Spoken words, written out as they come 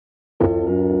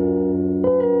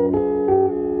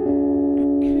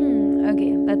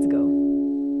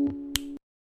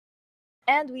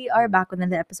And we are back with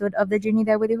another episode of The Journey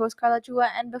There with your host, Carla Chua.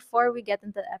 And before we get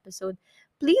into the episode,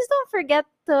 please don't forget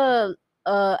to,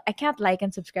 I can't like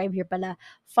and subscribe here pala.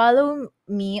 Follow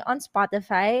me on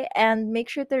Spotify and make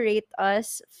sure to rate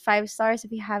us 5 stars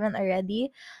if you haven't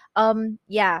already.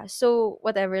 Yeah, so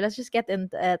whatever, let's just get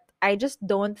into it. I just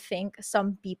don't think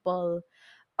some people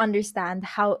understand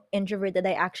how introverted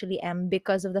I actually am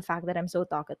because of the fact that I'm so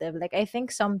talkative. Like, I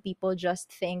think some people just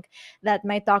think that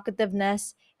my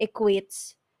talkativeness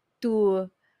equates to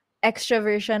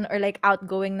extroversion or like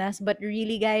outgoingness, but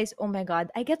really, guys, oh my god,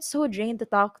 I get so drained to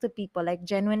talk to people. Like,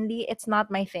 genuinely, it's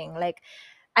not my thing. Like,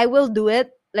 I will do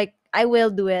it. Like, I will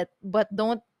do it, but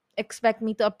don't expect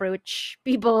me to approach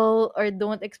people or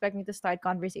don't expect me to start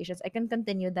conversations. I can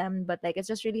continue them, but like it's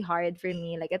just really hard for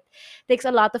me. Like, it takes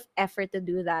a lot of effort to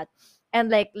do that.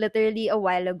 And like literally a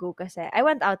while ago kasi I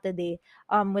went out today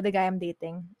with the guy I'm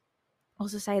dating.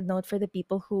 Also, side note for the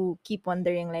people who keep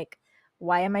wondering, like,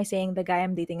 why am I saying the guy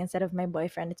I'm dating instead of my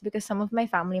boyfriend? It's because some of my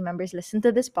family members listen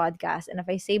to this podcast, and if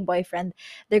I say boyfriend,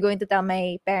 they're going to tell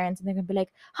my parents, and they're gonna be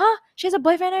like, "Huh? She has a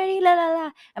boyfriend already?" La la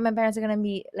la. And my parents are gonna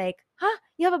be like, "Huh?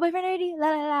 You have a boyfriend already?" La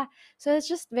la la. So it's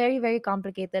just very very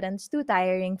complicated, and it's too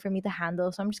tiring for me to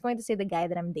handle. So I'm just going to say the guy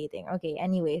that I'm dating. Okay.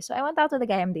 Anyway, so I went out with the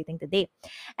guy I'm dating today,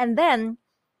 and then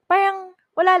parang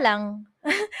wala lang.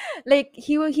 Like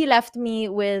he left me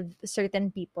with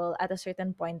certain people at a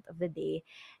certain point of the day,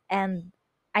 and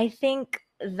I think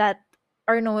that,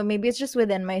 or no, maybe it's just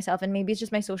within myself, and maybe it's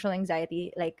just my social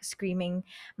anxiety like screaming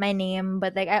my name,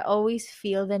 but like I always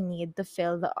feel the need to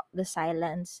fill the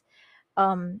silence.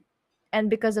 um and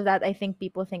because of that, I think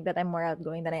people think that I'm more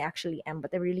outgoing than I actually am,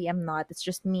 but I really am not. It's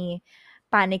just me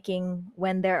panicking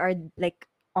when there are like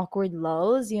awkward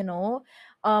lulls,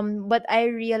 but I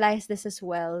realize this as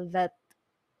well, that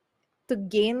to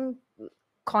gain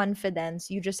confidence,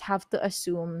 you just have to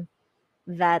assume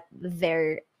that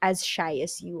they're as shy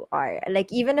as you are.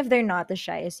 Like, even if they're not as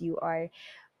shy as you are,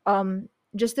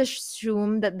 just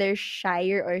assume that they're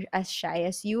shyer or as shy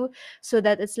as you, so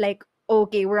that it's like,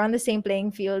 okay, we're on the same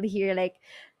playing field here. Like,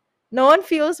 no one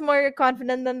feels more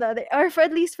confident than the other, or for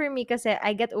at least for me, because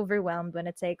I get overwhelmed when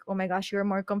it's like, oh my gosh, you're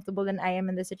more comfortable than I am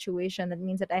in the situation. That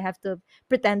means that I have to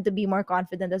pretend to be more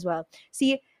confident as well.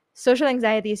 See, social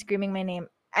anxiety is screaming my name.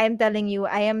 I'm telling you,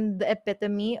 I am the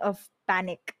epitome of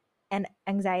panic and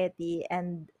anxiety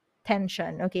and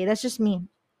tension. Okay, that's just me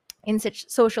in such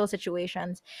social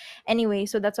situations. Anyway,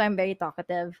 so that's why I'm very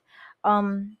talkative.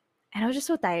 And I was just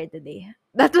so tired today.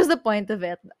 That was the point of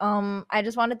it. I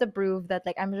just wanted to prove that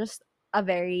like I'm just a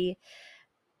very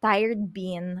tired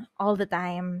being all the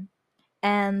time.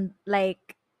 And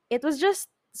like it was just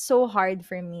so hard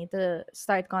for me to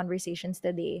start conversations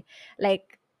today.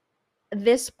 Like,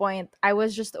 this point, I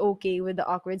was just okay with the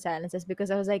awkward silences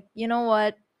because I was like, you know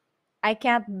what? I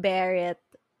can't bear it.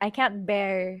 I can't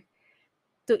bear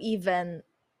to even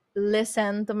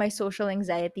listen to my social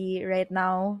anxiety right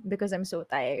now because I'm so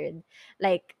tired.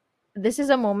 Like, this is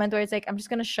a moment where it's like I'm just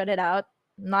gonna shut it out,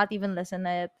 not even listen to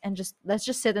it, and just let's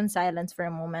just sit in silence for a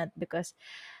moment because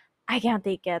I can't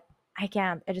take it. I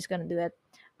can't. I just gonna do it.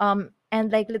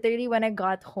 And like literally when I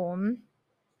got home,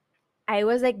 I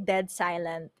was like dead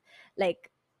silent.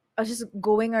 Like, I was just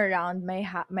going around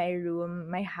my room,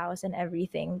 my house, and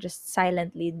everything, just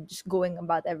silently, just going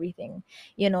about everything.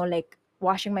 Like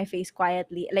washing my face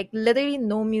quietly, like literally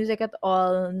no music at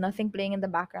all, nothing playing in the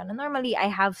background. And normally I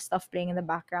have stuff playing in the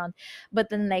background, but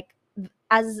then like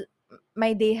as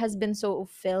my day has been so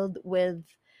filled with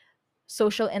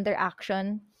social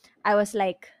interaction, I was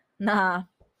like, nah,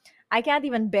 I can't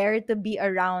even bear to be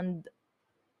around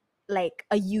like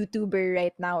a YouTuber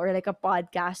right now, or like a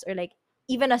podcast, or like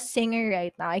even a singer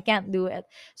right now. I can't do it.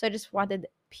 So I just wanted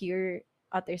pure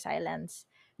utter silence,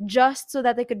 just so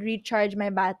that I could recharge my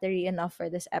battery enough for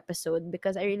this episode,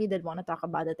 because I really did want to talk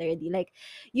about it already. Like,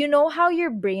 how your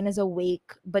brain is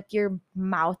awake but your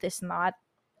mouth is not,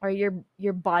 or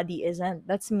your body isn't.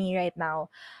 That's me right now.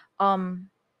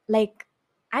 Like,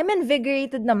 I'm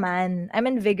invigorated naman. I'm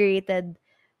invigorated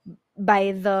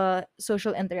by the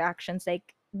social interactions,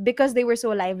 like because they were so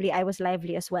lively, I was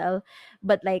lively as well.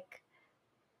 But like,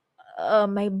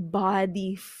 my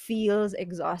body feels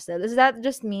exhausted. Is that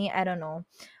just me? I don't know.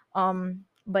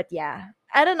 But yeah,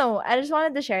 I don't know, I just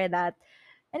wanted to share that.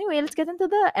 Anyway, let's get into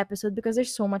the episode because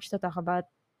there's so much to talk about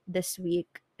this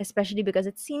week, especially because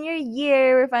it's senior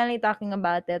year. We're finally talking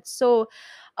about it. So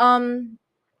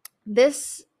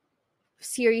this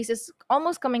series is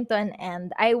almost coming to an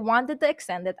end. I wanted to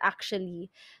extend it actually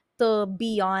to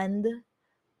beyond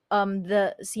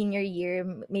the senior year.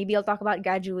 Maybe I'll talk about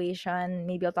graduation,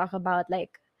 maybe I'll talk about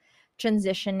like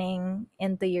transitioning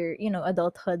into your,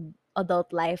 adulthood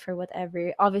adult life or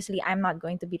whatever. Obviously, I'm not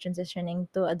going to be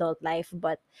transitioning to adult life,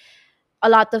 but a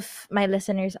lot of my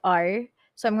listeners are.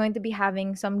 So I'm going to be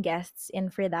having some guests in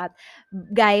for that.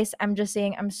 Guys, I'm just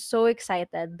saying I'm so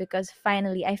excited because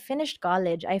finally I finished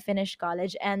college. I finished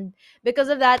college, and because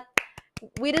of that,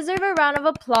 we deserve a round of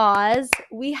applause.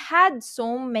 We had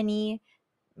so many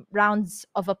rounds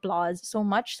of applause. So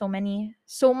much. So many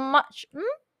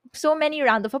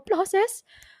round of applauses.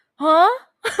 Huh?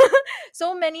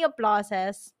 So many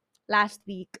applauses last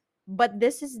week. But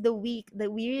this is the week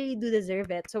that we really do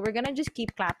deserve it. So we're gonna just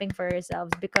keep clapping for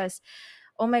ourselves because,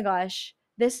 oh my gosh,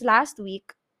 this last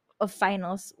week of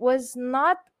finals was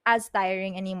not as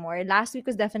tiring anymore. Last week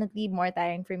was definitely more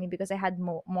tiring for me because I had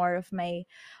more of my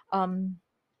um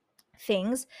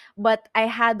things, but I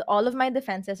had all of my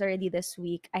defenses already this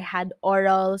week. I had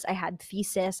orals, I had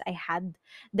thesis, I had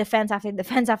defense after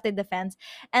defense after defense.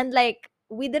 And like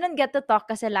we didn't get to talk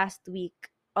kasi last week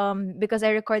because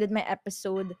I recorded my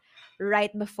episode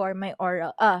right before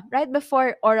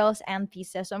orals and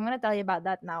thesis. So I'm going to tell you about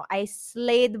that now. I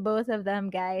slayed both of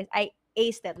them, guys. I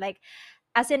aced it. Like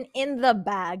as in the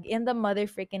bag, in the mother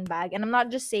freaking bag. And I'm not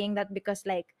just saying that because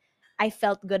like I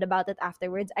felt good about it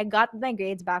afterwards. I got my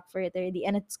grades back for it already,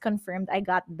 and it's confirmed I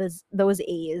got those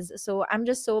A's. So I'm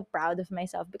just so proud of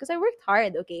myself because I worked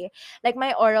hard. Okay, like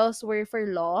my orals were for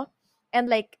law, and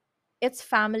like it's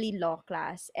family law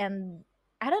class, and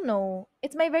I don't know.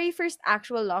 It's my very first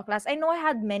actual law class. I know I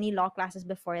had many law classes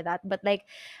before that, but like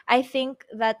I think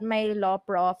that my law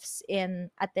profs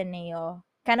in Ateneo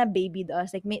kind of babied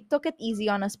us, like took it easy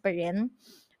on us pa rin.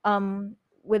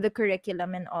 With the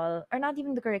curriculum and all, or not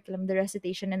even the curriculum, the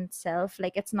recitation in itself,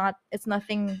 like it's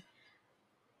nothing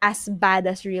as bad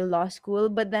as real law school.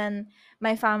 But then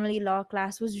my family law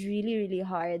class was really really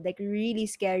hard, like really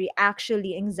scary,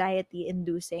 actually anxiety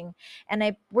inducing, and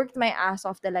I worked my ass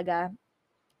off talaga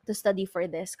to study for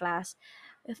this class.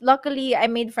 Luckily, I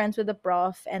made friends with the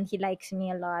prof and he likes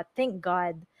me a lot. Thank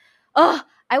God. Oh,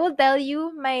 I will tell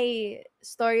you my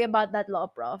story about that law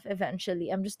prof eventually.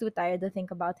 I'm just too tired to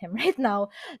think about him right now.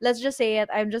 Let's just say it.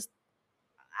 I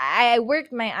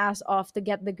worked my ass off to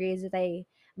get the grades that I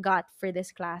got for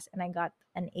this class, and I got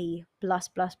an A plus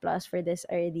plus plus for this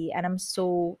already, and I'm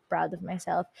so proud of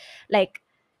myself. Like,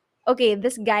 okay,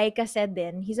 this guy kasi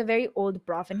din, he's a very old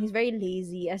prof and he's very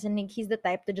lazy. As in, like, he's the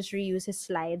type to just reuse his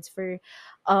slides for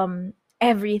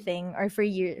everything, or for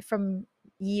from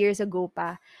years ago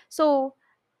pa. So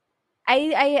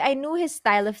I knew his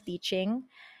style of teaching,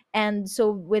 and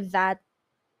so with that,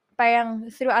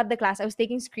 parang throughout the class I was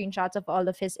taking screenshots of all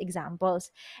of his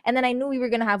examples, and then I knew we were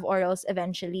gonna have orals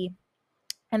eventually,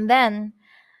 and then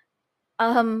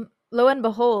lo and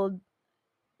behold,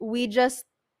 we just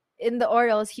in the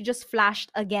orals he just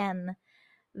flashed again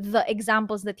the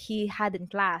examples that he had in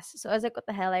class. So I was like, what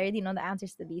the hell? I already know the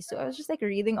answers to these. So I was just like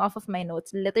reading off of my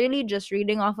notes, literally just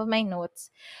reading off of my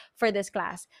notes for this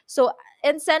class. So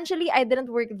essentially, I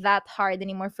didn't work that hard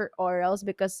anymore for orals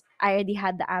because I already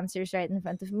had the answers right in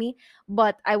front of me.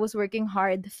 But I was working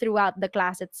hard throughout the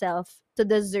class itself to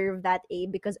deserve that A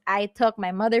because I took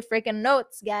my mother freaking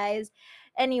notes, guys.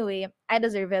 Anyway, I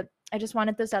deserve it. I just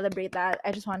wanted to celebrate that.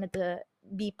 I just wanted to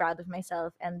be proud of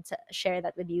myself and to share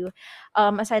that with you.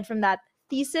 Aside from that,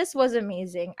 thesis was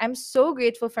amazing. I'm so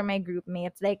grateful for my group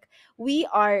mates. Like we've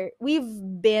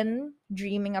been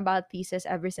dreaming about thesis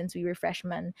ever since we were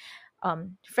freshmen.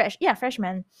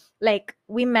 Freshmen. Like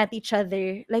we met each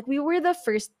other. Like we were the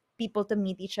first people to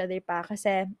meet each other pa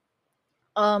kasi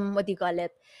what do you call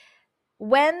it?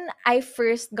 When I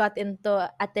first got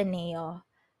into Ateneo,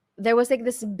 there was like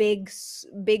this big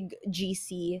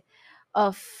GC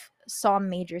of SOM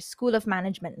majors, School of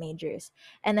Management majors.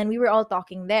 And then we were all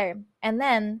talking there. And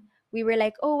then we were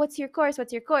like, oh, what's your course?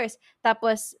 What's your course?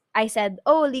 Tapos I said,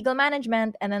 oh, legal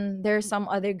management. And then there's some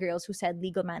other girls who said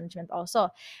legal management also.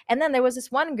 And then there was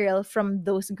this one girl from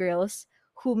those girls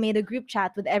who made a group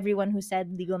chat with everyone who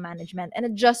said legal management. And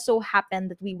it just so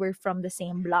happened that we were from the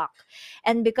same block.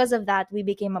 And because of that, we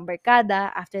became a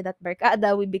barkada. After that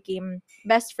barkada, we became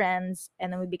best friends,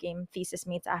 and then we became thesis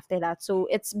mates after that. So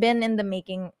it's been in the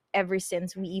making ever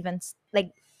since we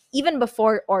like even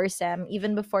before ORSEM,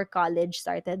 even before college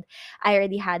started, I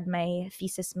already had my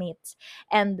thesis mates.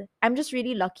 And I'm just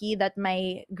really lucky that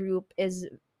my group is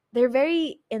they're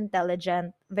very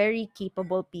intelligent, very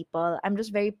capable people. I'm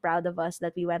just very proud of us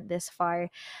that we went this far.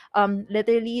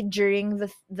 Literally during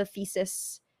the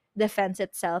thesis defense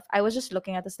itself, I was just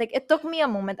looking at this. Like it took me a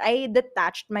moment. I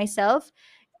detached myself.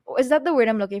 Is that the word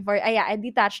I'm looking for? Yeah, I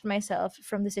detached myself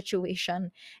from the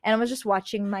situation, and I was just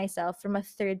watching myself from a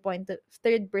third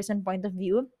person point of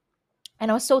view.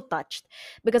 And I was so touched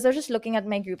because I was just looking at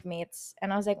my group mates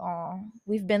and I was like, oh,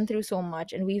 we've been through so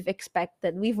much and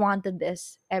we've wanted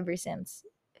this ever since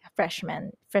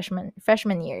freshman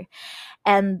year.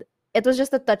 And it was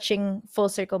just a touching full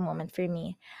circle moment for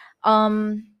me.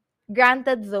 Um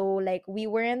Granted though, like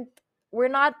we're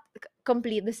not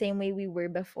complete the same way we were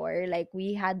before. Like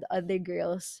we had other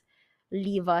girls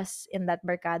leave us in that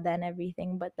barkada and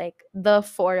everything, but like the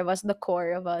four of us, the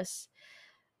core of us,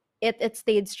 it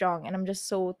stayed strong, and I'm just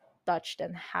so touched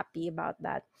and happy about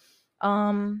that.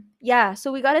 Yeah,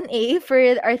 so we got an A for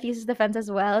our thesis defense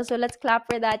as well, so let's clap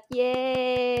for that.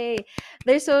 Yay!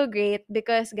 They're so great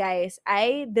because, guys,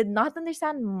 I did not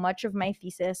understand much of my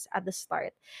thesis at the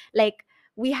start. Like,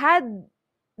 we had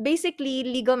basically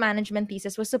legal management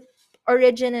thesis was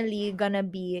originally gonna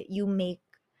be you make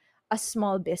a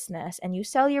small business and you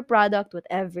sell your product,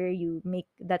 whatever, you make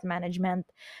that management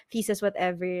thesis,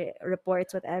 whatever,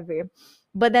 reports, whatever.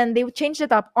 But then they changed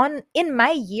it up on in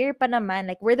my year pa naman,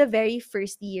 like we're the very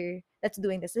first year that's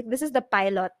doing this. Like this is the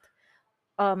pilot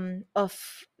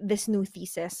of this new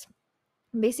thesis.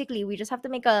 Basically, we just have to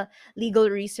make a legal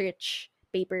research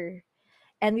paper,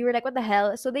 and we were like, what the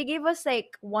hell? So they gave us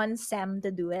like one sem to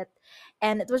do it,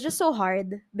 and it was just so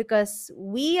hard because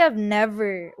we have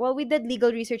never, well, we did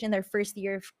legal research in our first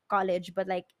year of college, but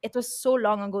like it was so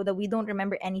long ago that we don't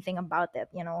remember anything about it.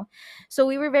 So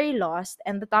we were very lost,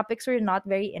 and the topics were not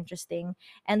very interesting,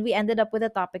 and we ended up with a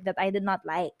topic that I did not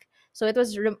like. So it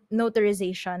was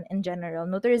notarization in general,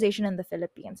 notarization in the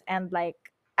Philippines. And like,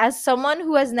 as someone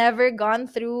who has never gone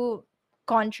through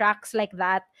contracts like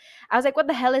that, I was like, what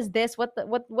the hell is this? What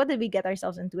did we get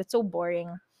ourselves into? It's so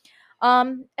boring.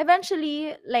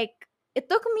 Eventually, like, it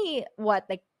took me what,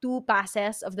 like, two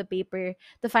passes of the paper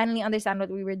to finally understand what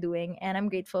we were doing, and I'm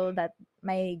grateful that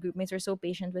my groupmates were so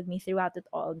patient with me throughout it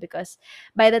all, because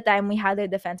by the time we had our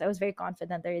defense, I was very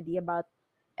confident already about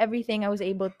everything. I was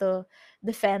able to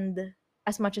defend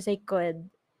as much as I could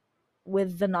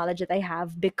with the knowledge that I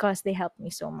have because they helped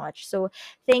me so much. So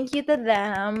thank you to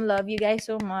them. Love you guys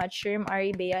so much. Sherm,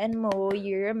 Ari, Bea, and Mo,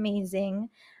 you're amazing.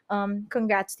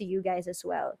 Congrats to you guys as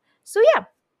well. So yeah,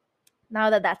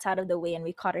 now that that's out of the way and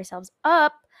we caught ourselves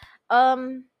up,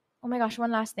 oh my gosh,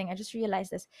 one last thing. I just realized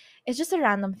this. It's just a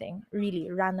random thing, really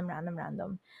random, random,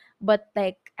 random. But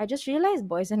like, I just realized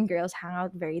boys and girls hang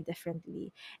out very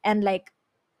differently, and like,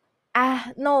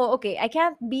 no, okay, I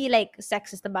can't be like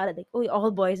sexist about it, like, oh, all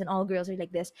boys and all girls are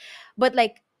like this, but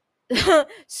like,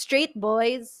 straight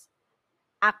boys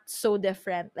act so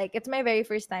different. Like, it's my very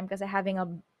first time because I having a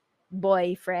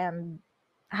boyfriend,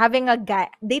 having a guy,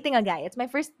 dating a guy. It's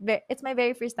my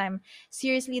very first time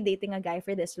seriously dating a guy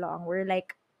for this long. We're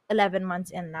like 11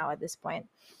 months in now at this point,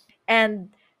 and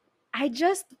I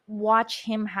just watch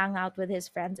him hang out with his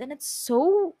friends, and it's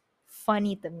so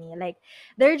funny to me. Like,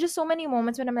 there are just so many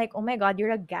moments when I'm like, oh my god,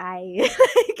 you're a guy. Like,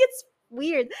 it's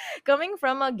weird coming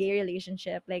from a gay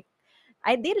relationship. Like,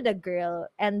 I dated a girl,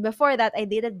 and before that I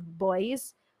dated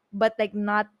boys, but like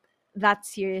not that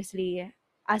seriously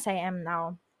as I am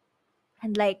now.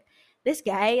 And like, this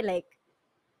guy, like,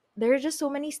 there are just so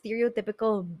many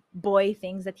stereotypical boy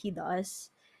things that he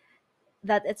does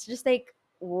that it's just like,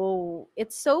 whoa,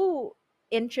 it's so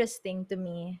interesting to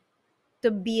me to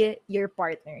be your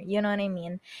partner, you know what I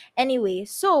mean? Anyway,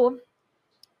 so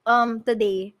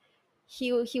today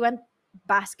he went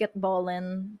basketball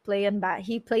and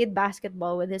he played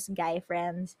basketball with his guy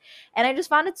friends, and I just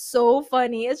found it so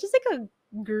funny. It's just like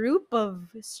a group of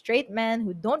straight men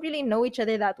who don't really know each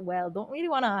other that well, don't really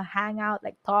want to hang out,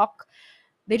 like, talk.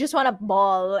 They just want to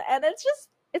ball, and it's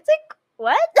like,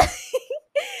 what?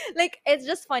 Like, it's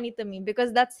just funny to me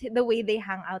because that's the way they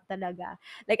hang out talaga.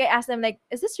 Like, I asked them, like,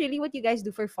 is this really what you guys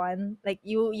do for fun? Like,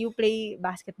 you play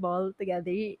basketball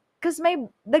together? Because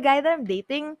the guy that I'm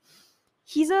dating,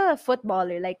 he's a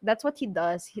footballer. Like, that's what he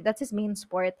does. That's his main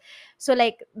sport. So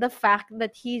like, the fact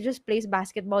that he just plays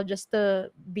basketball just to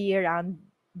be around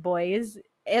boys,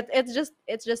 it's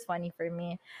just funny for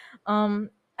me.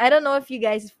 I don't know if you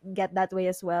guys get that way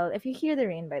as well. If you hear the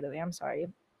rain, by the way, I'm sorry.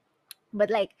 But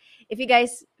like, if you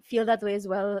guys feel that way as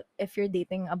well, if you're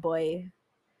dating a boy,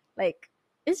 like,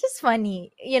 it's just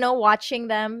funny, watching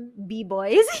them be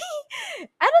boys.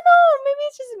 I don't know, maybe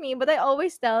it's just me, but I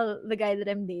always tell the guy that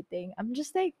I'm dating, I'm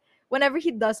just like, whenever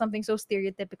he does something so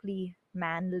stereotypically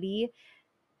manly,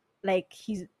 like,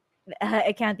 he's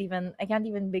I can't even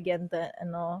begin to,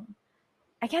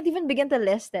 I can't even begin to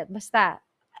list it. Basta,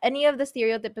 any of the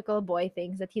stereotypical boy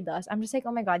things that he does, I'm just like,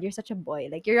 oh my god, you're such a boy.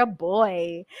 Like, you're a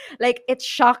boy. Like, it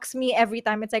shocks me every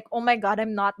time. It's like, oh my god,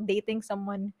 I'm not dating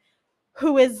someone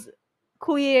who is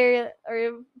queer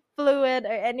or fluid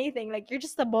or anything. Like, you're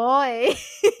just a boy.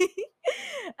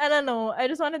 I don't know. I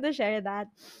just wanted to share that.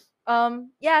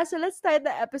 Yeah, so let's start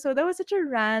the episode. That was such a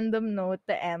random note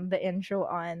to end the intro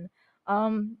on.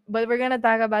 But we're gonna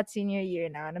talk about senior year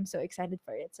now, and I'm so excited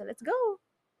for it. So let's go.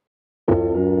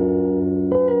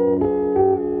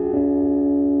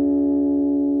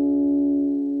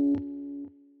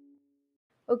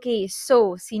 Okay,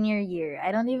 so senior year.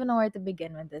 I don't even know where to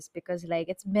begin with this because like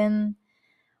it's been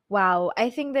wow. I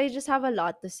think they just have a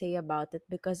lot to say about it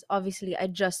because obviously I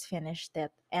just finished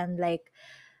it and like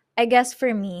I guess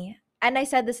for me, and I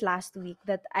said this last week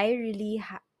that I really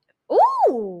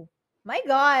Ooh, my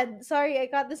God! Sorry, I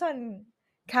caught this on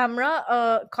camera.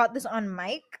 Caught this on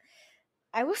mic.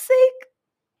 I was like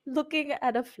looking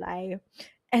at a fly,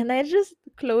 and I just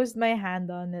closed my hand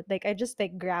on it. Like I just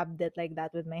like grabbed it like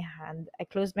that with my hand. I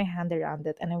closed my hand around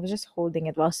it, and I was just holding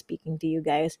it while speaking to you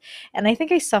guys. And I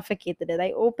think I suffocated it.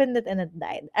 I opened it and it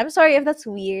died. I'm sorry if that's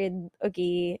weird.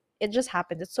 Okay, it just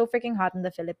happened. It's so freaking hot in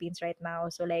the Philippines right now.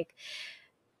 So like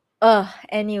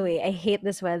anyway, I hate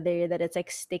this weather that it's like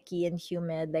sticky and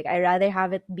humid. Like I rather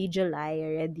have it be July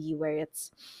already where it's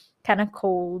kind of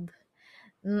cold.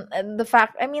 And the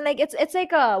fact, I mean, like it's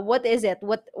like a what is it?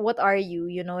 What are you?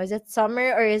 You know, is it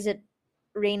summer or is it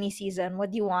rainy season?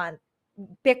 What do you want?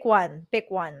 Pick one.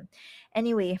 Pick one.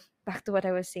 Anyway, back to what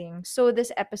I was saying. So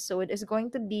this episode is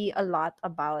going to be a lot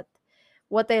about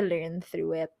what I learned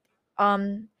through it.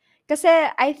 Kasi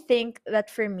I think that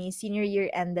for me, senior year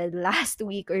ended last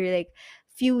week or like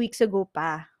few weeks ago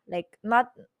pa. Like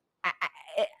not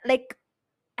like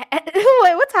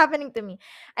what's happening to me?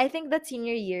 I think that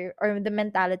senior year or the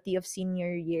mentality of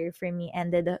senior year for me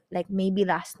ended like maybe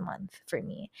last month for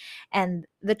me. And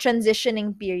the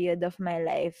transitioning period of my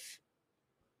life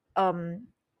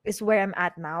is where I'm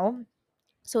at now.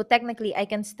 So technically I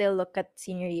can still look at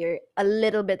senior year a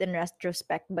little bit in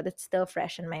retrospect, but it's still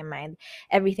fresh in my mind,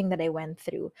 everything that I went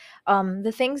through.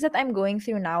 The things that I'm going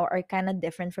through now are kind of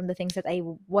different from the things that I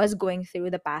was going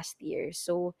through the past year.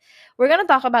 So we're going to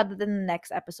talk about it in the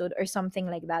next episode or something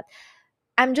like that.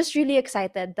 I'm just really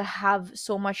excited to have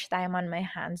so much time on my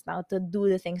hands now to do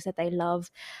the things that I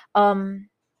love. Um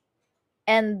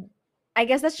and I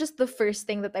guess that's just the first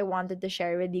thing that I wanted to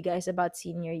share with you guys about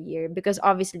senior year because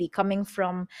obviously coming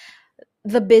from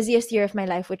the busiest year of my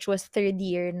life, which was third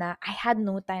year, na I had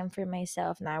no time for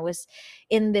myself. Na I was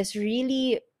in this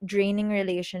really draining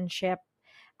relationship.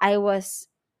 I was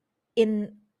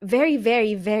in very,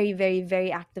 very, very, very,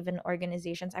 very active in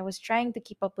organizations. I was trying to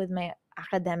keep up with my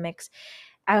academics.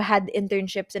 I had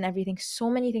internships and everything. So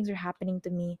many things were happening to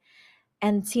me.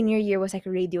 And senior year was like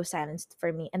radio silence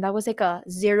for me. And that was like a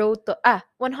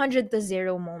 100 to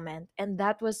 0 moment. And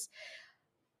that was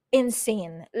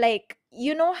insane. Like,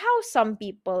 you know how some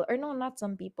people, or no, not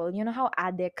some people, you know how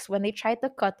addicts, when they try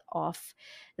to cut off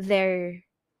their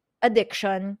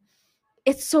addiction,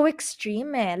 it's so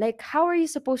extreme, eh. Like, how are you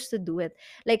supposed to do it?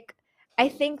 Like, I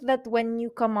think that when you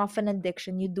come off an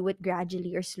addiction, you do it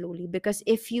gradually or slowly. Because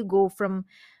if you go from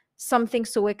something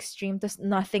so extreme to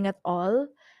nothing at all,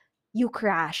 you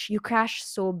crash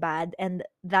so bad, and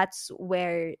that's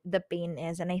where the pain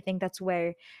is. And I think that's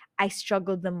where I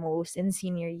struggled the most in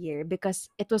senior year because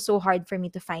it was so hard for me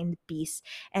to find peace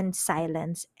and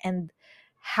silence and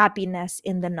happiness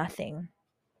in the nothing.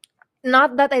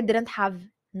 Not that I didn't have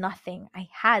nothing, I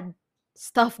had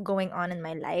stuff going on in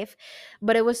my life,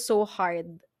 but it was so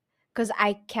hard because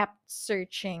I kept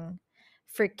searching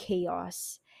for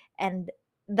chaos. And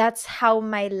that's how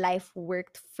my life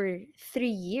worked for 3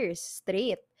 years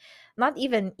straight. Not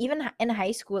even in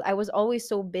high school, I was always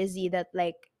so busy that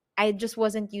like I just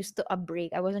wasn't used to a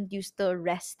break. I wasn't used to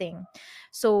resting.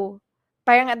 So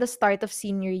parang at the start of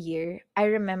senior year, I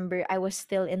remember I was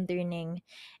still interning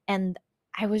and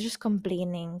I was just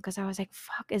complaining because I was like,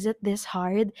 fuck, is it this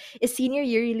hard? Is senior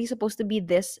year really supposed to be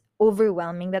this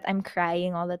overwhelming that I'm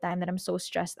crying all the time, that I'm so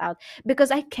stressed out? Because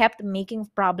I kept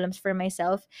making problems for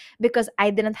myself because I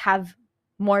didn't have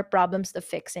more problems to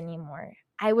fix anymore.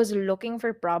 I was looking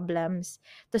for problems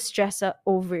to stress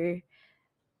over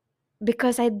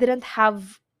because I didn't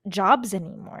have jobs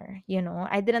anymore, you know?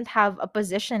 I didn't have a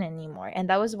position anymore. And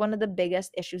that was one of the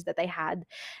biggest issues that I had.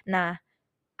 Na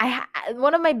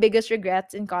one of my biggest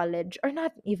regrets in college, or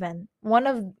not even one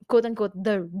of quote unquote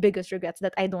the biggest regrets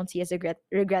that I don't see as a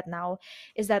regret now,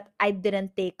 is that I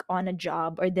didn't take on a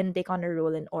job or didn't take on a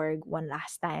role in org one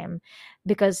last time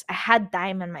because I had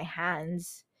time on my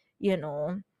hands, you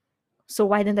know. So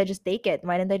why didn't I just take it?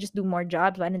 Why didn't I just do more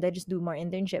jobs? Why didn't I just do more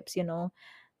internships, you know?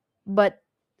 But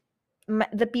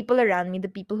the people around me, the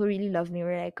people who really love me,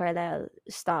 were like, Carlisle,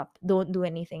 stop. Don't do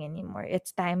anything anymore.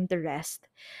 It's time to rest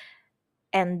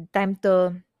and time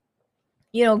to,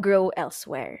 you know, grow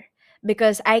elsewhere.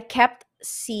 because I kept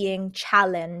seeing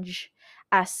challenge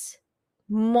as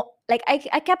like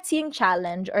I kept seeing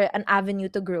challenge or an avenue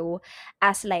to grow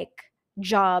as like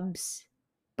jobs,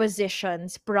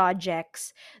 positions,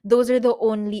 projects. Those are the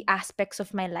only aspects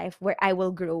of my life where I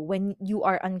will grow when you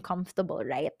are uncomfortable,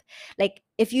 right? Like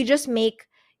if you just make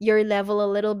your level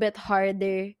a little bit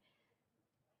harder,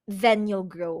 then you'll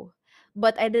grow.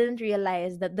 But I didn't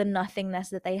realize that the nothingness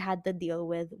that I had to deal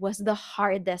with was the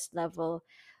hardest level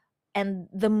and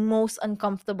the most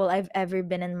uncomfortable I've ever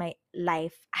been in my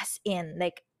life. As in,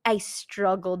 like, I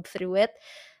struggled through it.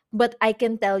 But I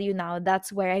can tell you now,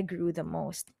 that's where I grew the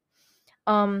most.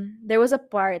 There was a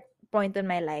point in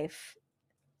my life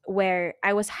where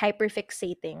I was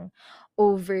hyperfixating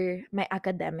over my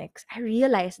academics. I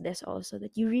realized this also,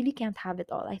 that you really can't have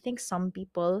it all. I think some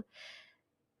people,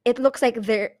 it looks like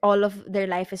their all of their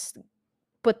life is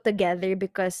put together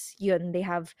because yun, they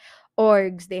have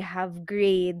orgs, they have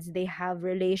grades, they have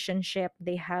relationship,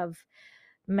 they have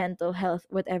mental health,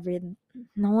 whatever.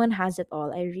 No one has it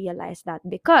all. I realized that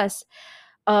because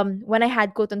when I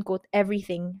had quote unquote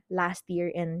everything last year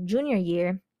in junior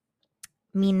year,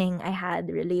 meaning I had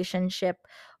relationship,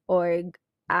 org,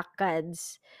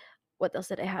 ACADS, what else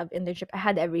did I have? Internship. I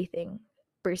had everything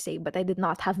per se, but I did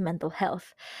not have mental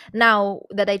health. Now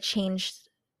that I changed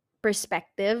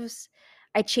perspectives,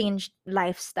 I changed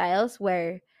lifestyles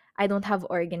where I don't have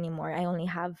org anymore. I only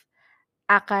have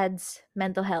ACADS,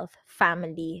 mental health,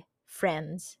 family,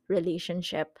 friends,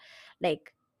 relationship.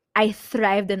 Like I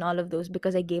thrived in all of those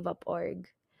because I gave up org.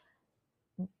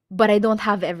 But I don't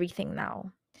have everything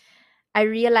now. I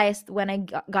realized when I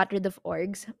got rid of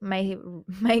orgs, my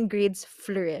my grades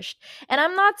flourished. And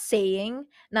I'm not saying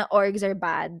na orgs are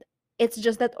bad. It's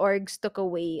just that orgs took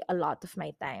away a lot of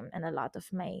my time and a lot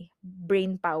of my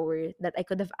brain power that I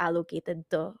could have allocated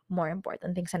to more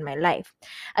important things in my life.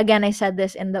 Again, I said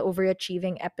this in the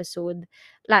overachieving episode,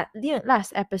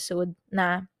 last episode,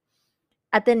 na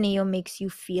Ateneo makes you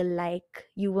feel like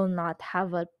you will not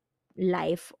have a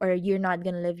life, or you're not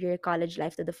gonna live your college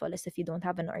life to the fullest if you don't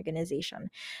have an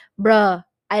organization. Bruh,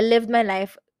 I lived my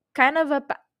life kind of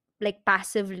like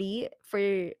passively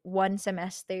for one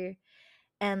semester,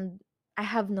 and I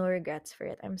have no regrets for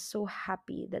it. I'm so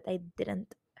happy that I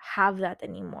didn't have that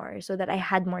anymore, so that I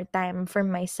had more time for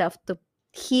myself to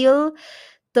heal,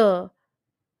 to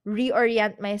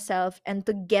reorient myself, and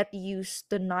to get used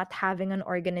to not having an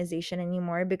organization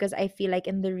anymore, because I feel like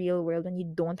in the real world, when you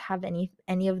don't have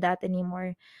any of that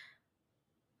anymore,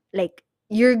 like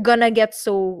you're gonna get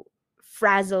so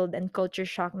frazzled and culture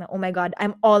shocked na, oh my god,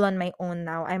 I'm all on my own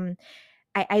now.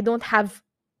 I don't have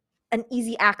an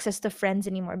easy access to friends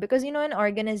anymore, because in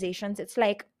organizations, it's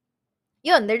like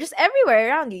yun, they're just everywhere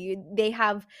around you. They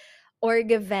have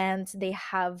org events, they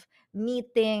have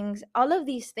meetings, all of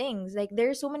these things. Like there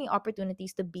are so many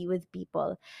opportunities to be with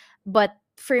people. But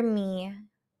for me,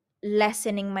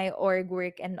 lessening my org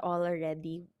work and all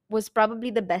already was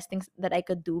probably the best things that I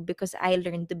could do, because I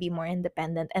learned to be more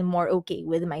independent and more okay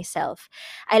with myself.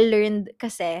 I learned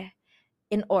kasi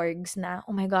in orgs na,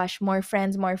 oh my gosh, more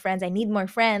friends, more friends. I need more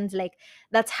friends. Like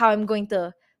that's how I'm going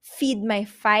to feed my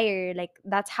fire. Like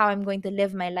that's how I'm going to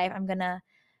live my life. I'm gonna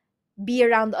be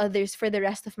around others for the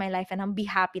rest of my life, and I'll be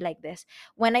happy like this.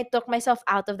 When I took myself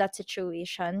out of that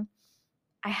situation,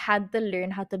 I had to learn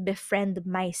how to befriend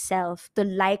myself, to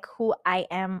like who I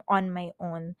am on my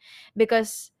own.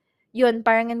 Because yun,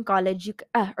 parang in college,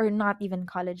 or not even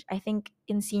college, I think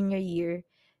in senior year,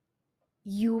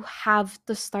 you have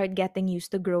to start getting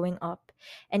used to growing up,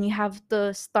 and you have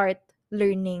to start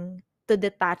learning to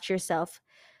detach yourself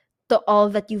to all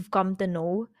that you've come to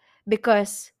know,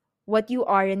 because what you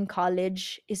are in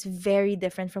college is very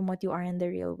different from what you are in the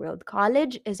real world.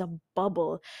 College is a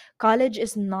bubble. College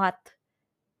is not,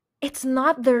 it's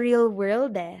not the real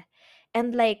world eh.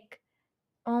 And like,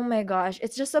 oh my gosh,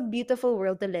 it's just a beautiful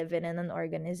world to live in an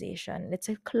organization. It's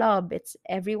a club. It's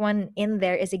everyone in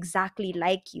there is exactly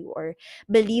like you, or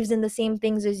believes in the same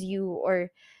things as you,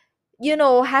 or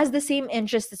has the same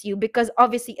interests as you, because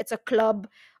obviously it's a club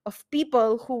of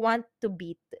people who want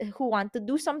to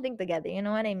do something together. You know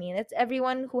what I mean? It's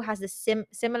everyone who has the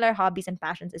similar hobbies and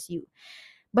passions as you.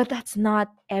 But that's not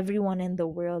everyone in the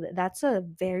world. That's a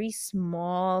very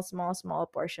small, small, small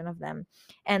portion of them.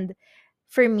 And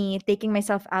for me, taking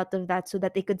myself out of that so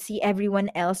that they could see everyone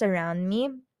else around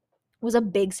me was a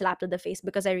big slap to the face,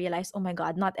 because I realized, oh my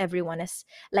God, not everyone is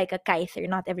like a Kyther.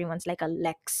 Not everyone's like a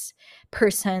Lex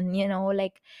person,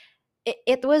 like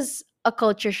it was a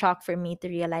culture shock for me to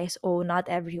realize, oh, not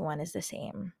everyone is the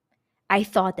same. I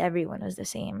thought everyone was the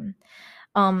same.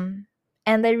 Um,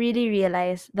 and I really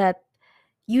realized that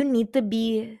you need to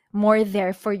be more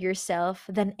there for yourself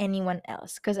than anyone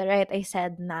else. Because, right, I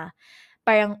said na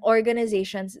parang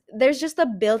organizations, there's just a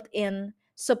built-in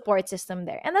support system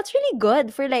there. And that's really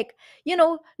good for like,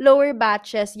 lower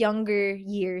batches, younger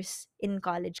years in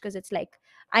college. Because it's like,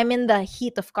 I'm in the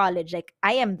heat of college. Like,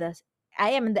 I am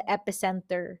in the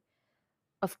epicenter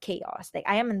of chaos. Like,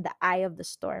 I am in the eye of the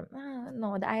storm.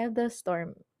 No, the eye of the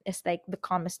storm is like the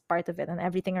calmest part of it, and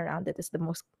everything around it is the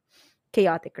most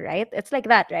chaotic, right? It's like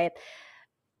that, right?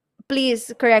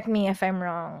 Please correct me if I'm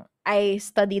wrong. I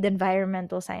studied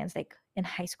environmental science like in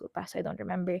high school, pa, so I don't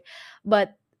remember.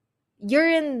 But you're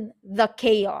in the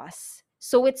chaos.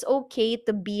 So it's okay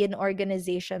to be in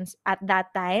organizations at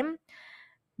that time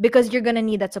because you're gonna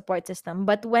need that support system.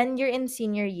 But when you're in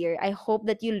senior year, I hope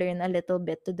that you learn a little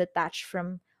bit to detach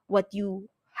from what you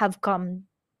have come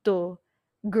to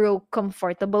grow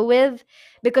comfortable with,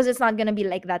 because it's not gonna be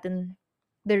like that in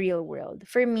the real world.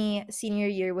 For me, senior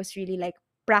year was really like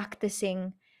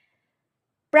practicing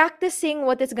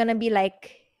what it's gonna be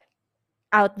like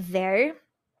out there,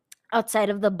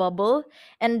 outside of the bubble,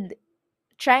 and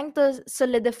trying to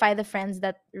solidify the friends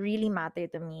that really matter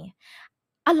to me.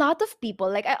 A lot of people,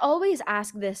 like, I always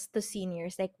ask this to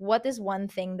seniors, like, what is one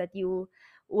thing that you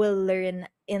will learn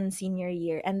in senior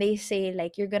year? And they say,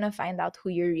 like, you're gonna find out who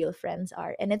your real friends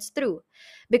are. And it's true.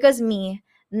 Because me,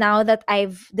 now that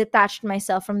I've detached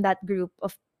myself from that group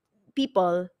of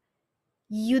people,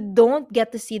 you don't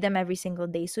get to see them every single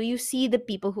day. So you see the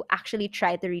people who actually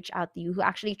try to reach out to you, who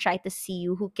actually try to see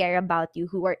you, who care about you,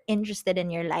 who are interested in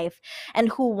your life, and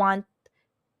who want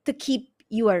to keep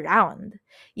you around.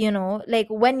 Like,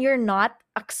 when you're not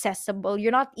accessible,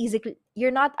 you're not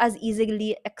as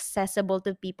easily accessible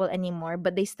to people anymore,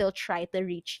 but they still try to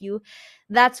reach you.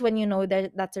 That's when you know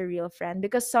that that's a real friend,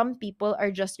 because some people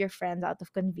are just your friends out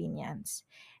of convenience.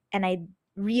 And I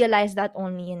realized that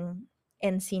only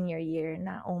in senior year.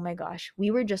 Now, oh my gosh,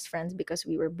 we were just friends because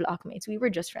we were blockmates. We were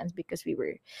just friends because we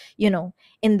were,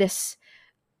 in this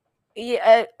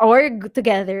org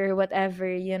together,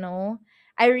 whatever.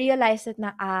 I realized that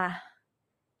na,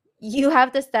 you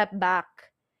have to step back,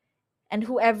 and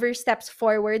whoever steps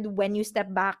forward when you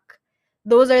step back,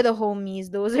 those are the homies,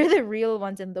 those are the real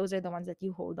ones, and those are the ones that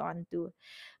you hold on to.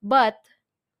 But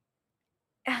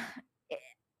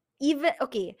even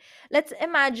okay, let's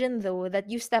imagine though that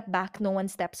you step back, no one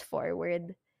steps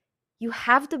forward. You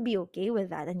have to be okay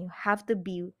with that, and you have to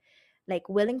be like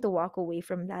willing to walk away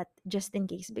from that, just in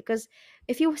case. Because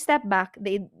if you step back,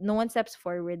 no one steps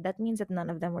forward, that means that none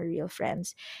of them were real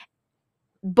friends.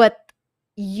 But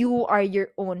you are your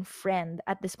own friend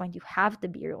at this point. You have to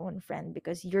be your own friend,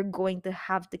 because you're going to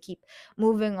have to keep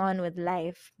moving on with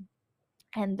life.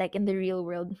 And like, in the real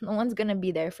world, no one's gonna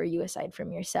be there for you aside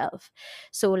from yourself.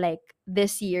 So like,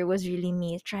 this year was really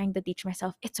me trying to teach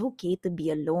myself it's okay to be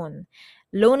alone.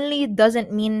 Lonely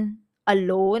doesn't mean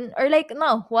alone, or like,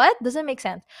 no, what doesn't make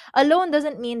sense. Alone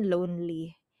doesn't mean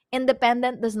lonely.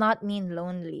 Independent does not mean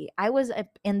lonely. I was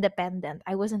independent,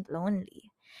 I wasn't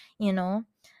lonely. you know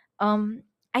um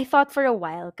I thought for a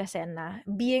while kasi na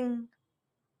being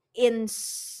in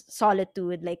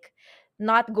solitude, like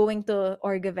not going to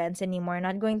org events anymore,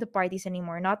 not going to parties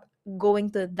anymore, not going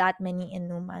to that many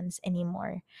inumans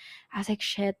anymore. I was like,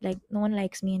 shit, like no one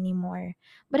likes me anymore.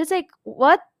 But it's like,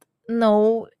 what?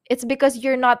 No, it's because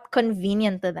you're not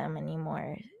convenient to them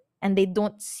anymore. And they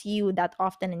don't see you that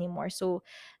often anymore. So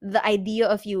the idea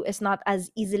of you is not as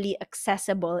easily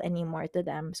accessible anymore to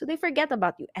them. So they forget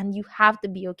about you. And you have to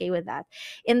be okay with that.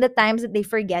 In the times that they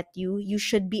forget you, you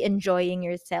should be enjoying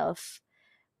yourself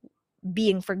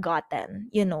being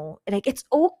forgotten. Like, it's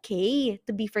okay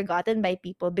to be forgotten by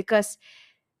people, because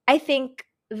I think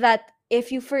that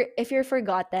if you're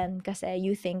forgotten kasi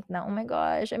you think na, oh my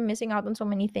gosh, I'm missing out on so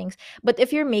many things. But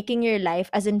if you're making your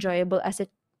life as enjoyable as it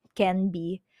can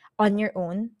be on your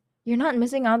own, you're not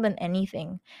missing out on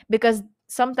anything, because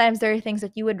sometimes there are things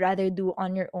that you would rather do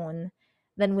on your own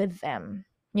than with them.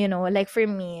 Like for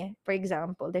me, for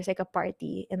example, there's like a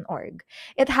party in org.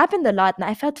 It happened a lot na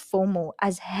I felt FOMO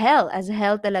as hell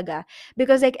talaga,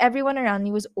 because like everyone around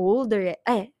me was older,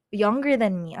 younger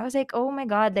than me. I was like, oh my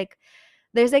god, like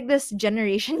there's like this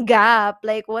generation gap.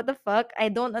 Like, what the fuck? I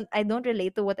don't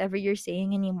relate to whatever you're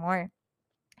saying anymore.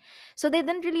 So they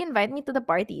didn't really invite me to the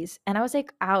parties, and I was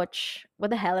like, ouch, what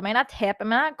the hell? Am I not hip?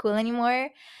 Am I not cool anymore?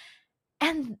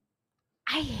 And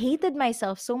I hated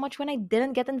myself so much when I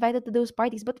didn't get invited to those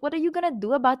parties. But what are you gonna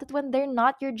do about it when they're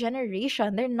not your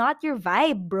generation? They're not your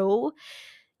vibe, bro.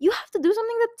 You have to do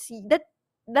something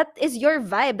that is your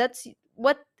vibe. That's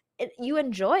what you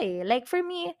enjoy. Like for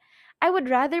me, I would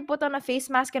rather put on a face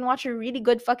mask and watch a really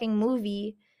good fucking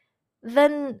movie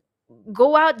than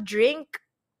go out, drink,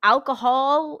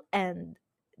 alcohol and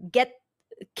get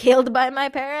killed by my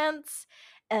parents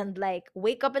and like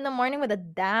wake up in the morning with a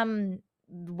damn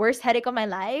worst headache of my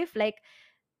life. Like,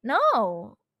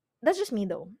 no, that's just me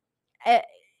though. Eh,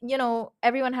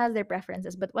 everyone has their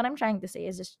preferences, but what I'm trying to say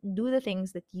is just do the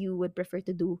things that you would prefer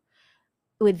to do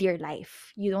with your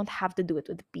life. You don't have to do it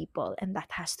with people, and that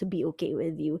has to be okay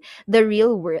with you. In the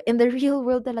real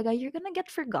world talaga, you're gonna get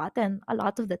forgotten a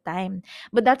lot of the time.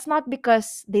 But that's not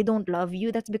because they don't love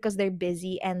you, that's because they're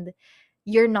busy and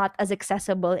you're not as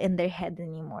accessible in their head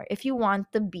anymore. If you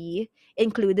want to be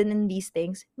included in these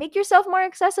things, make yourself more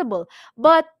accessible.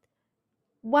 But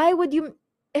why would you,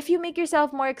 if you make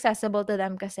yourself more accessible to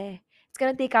them, kasi it's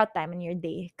gonna take out time in your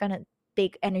day, gonna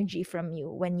take energy from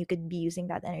you when you could be using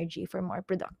that energy for more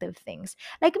productive things.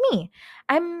 Like me,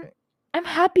 I'm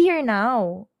happier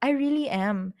now. I really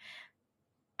am.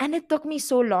 And it took me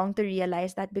so long to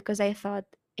realize that, because I thought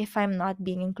if I'm not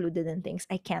being included in things,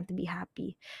 I can't be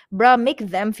happy. Bruh, make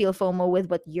them feel FOMO with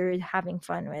what you're having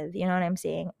fun with. You know what I'm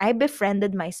saying? I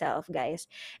befriended myself, guys.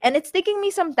 And it's taking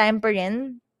me some time pa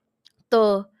rin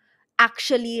to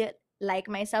actually like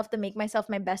myself, to make myself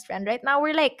my best friend. Right now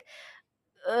we're like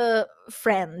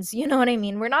friends, you know what I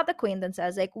mean? We're not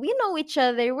acquaintances. Like, we know each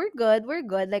other, we're good.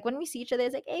 Like, when we see each other,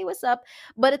 it's like, hey, what's up?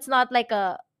 But it's not like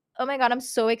a, oh my god, I'm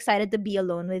so excited to be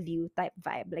alone with you type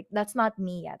vibe. Like, that's not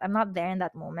me yet. I'm not there in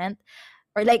that moment,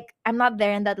 or like I'm not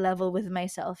there in that level with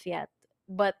myself yet.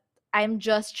 But I'm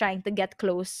just trying to get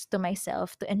close to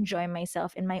myself, to enjoy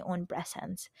myself in my own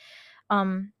presence.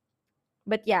 um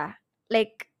but yeah,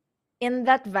 like, in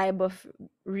that vibe of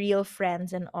real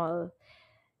friends and all,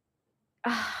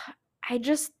 ah, I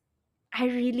just, I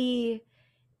really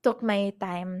took my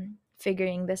time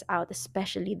figuring this out,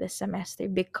 especially this semester,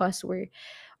 because we're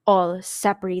all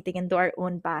separating into our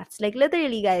own paths. Like,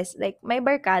 literally, guys, like my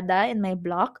barkada in my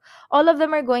block, all of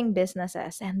them are going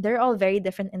businesses, and they're all very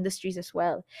different industries as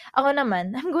well. Ako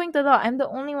naman, I'm going to law. I'm the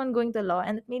only one going to law,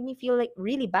 and it made me feel like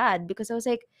really bad, because I was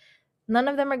like, none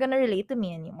of them are gonna relate to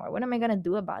me anymore. What am I gonna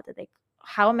do about it? Like,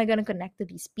 how am I gonna connect to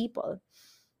these people?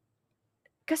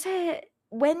 Kasi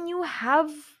when you have,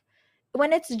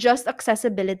 when it's just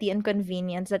accessibility and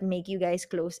convenience that make you guys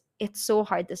close, it's so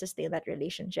hard to sustain that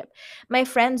relationship. My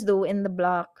friends, though, in the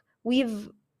block,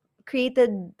 we've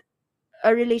created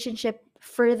a relationship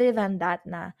further than that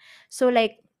na. So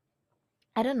like,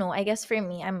 I don't know, I guess for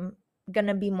me, I'm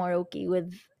gonna be more okay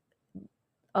with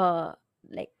uh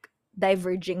like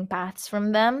diverging paths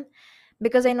from them,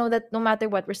 because I know that no matter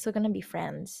what, we're still gonna be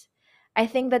friends. I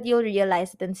think that you'll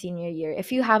realize it in senior year.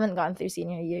 If you haven't gone through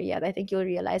senior year yet, I think you'll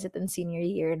realize it in senior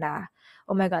year na,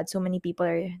 oh my god, so many people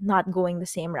are not going the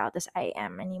same route as I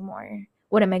am anymore.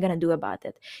 What am I gonna do about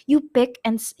it? You pick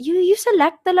and you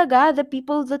select talaga the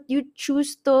people that you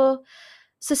choose to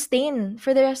sustain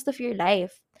for the rest of your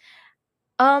life.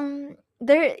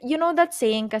 There, you know that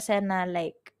saying kasi na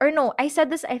like, or no, I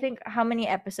said this I think how many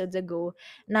episodes ago,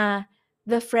 na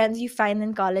the friends you find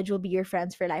in college will be your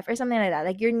friends for life, or something like that.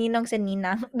 Like, your ninongs and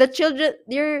ninang, the children,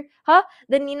 the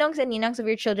ninongs and ninangs of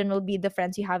your children will be the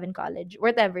friends you have in college,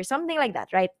 whatever, something like that,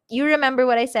 right? You remember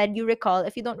what I said? You recall?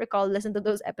 If you don't recall, listen to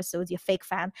those episodes, you fake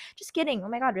fan. Just kidding. Oh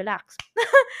my god, relax.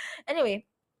 Anyway,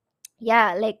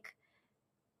 yeah, like,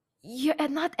 you,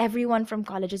 and not everyone from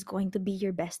college is going to be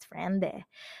your best friend eh.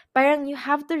 Parang you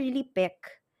have to really pick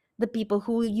the people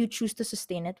who you choose to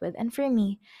sustain it with. And for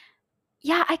me,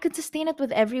 yeah, I could sustain it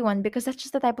with everyone because that's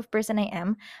just the type of person I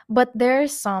am. But there are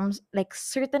some, like,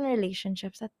 certain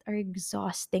relationships that are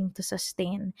exhausting to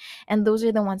sustain. And those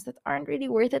are the ones that aren't really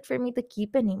worth it for me to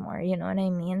keep anymore. You know what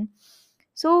I mean?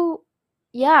 So,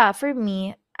 yeah, for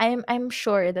me, I'm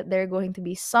sure that there are going to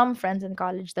be some friends in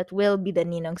college that will be the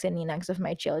ninongs and ninangs of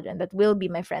my children, that will be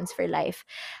my friends for life.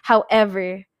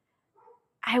 However,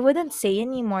 I wouldn't say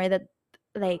anymore that,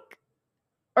 like,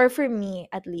 or for me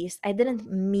at least, I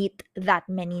didn't meet that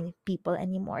many people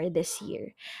anymore this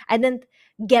year. I didn't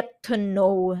get to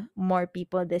know more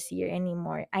people this year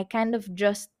anymore. I kind of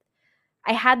just,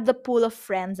 I had the pool of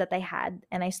friends that I had,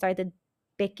 and I started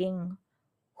picking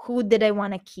who did I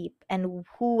want to keep and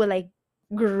who will I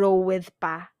grow with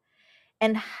pa,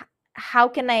 and how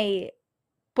can I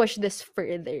push this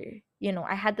further.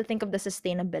 I had to think of the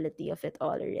sustainability of it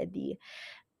all already,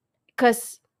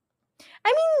 because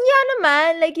I mean, yeah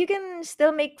naman, like, you can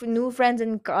still make new friends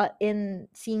in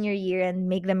senior year and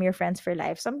make them your friends for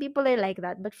life. Some people are like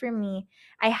that, but for me,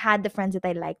 I had the friends that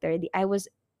I liked already. I was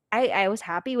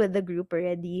happy with the group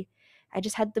already. I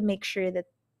just had to make sure that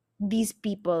these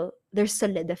people, they're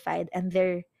solidified and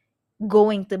they're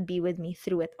going to be with me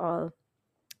through it all.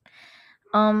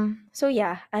 So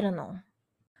yeah, I don't know.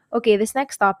 Okay, this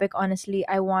next topic, honestly,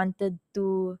 I wanted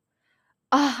to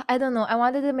I don't know. I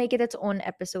wanted to make it its own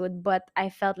episode, but I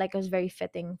felt like it was very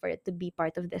fitting for it to be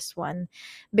part of this one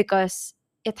because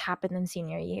it happened in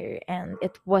senior year, and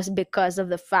it was because of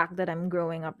the fact that I'm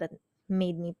growing up that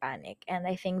made me panic. And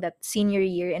I think that senior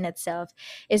year in itself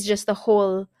is just the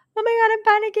whole, oh my god, I'm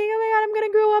panicking. Oh my god, I'm going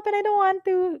to grow up and I don't want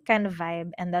to kind of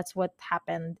vibe. And that's what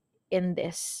happened in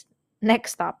this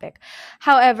next topic.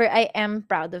 However, I am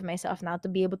proud of myself now to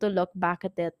be able to look back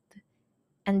at it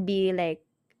and be like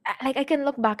I can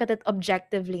look back at it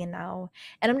objectively now,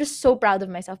 and I'm just so proud of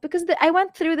myself because I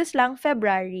went through this lang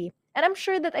February, and I'm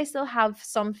sure that I still have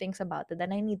some things about it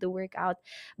that I need to work out,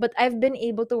 but I've been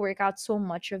able to work out so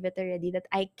much of it already that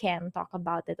I can talk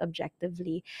about it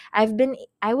objectively. I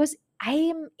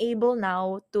am able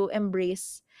now to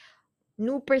embrace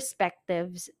new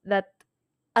perspectives that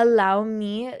allow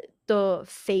me to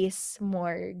face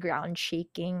more ground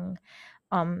shaking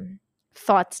um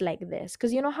thoughts like this,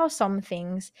 because you know how some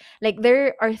things, like,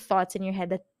 there are thoughts in your head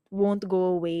that won't go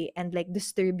away and like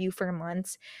disturb you for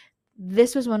months.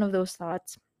 This was one of those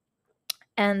thoughts,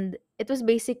 and it was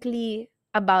basically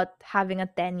about having a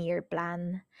 10-year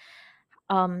plan,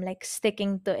 like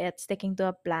sticking to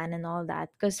a plan and all that.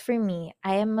 Because for me,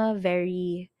 I am a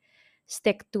very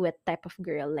stick to it type of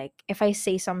girl. Like, if I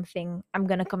say something, I'm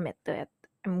gonna commit to it.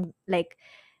 I'm like,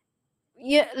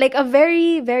 yeah, like a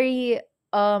very very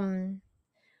um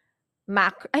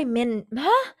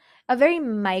a very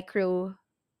micro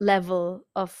level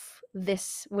of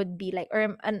this would be like,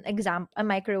 or an example, a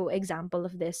micro example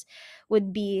of this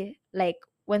would be like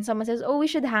when someone says, oh, we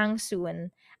should hang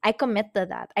soon. I commit to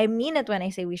that. I mean it when I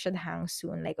say we should hang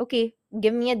soon. Like, okay,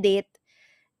 give me a date,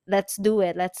 let's do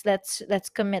it, let's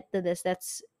commit to this,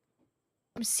 let's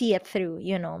see it through,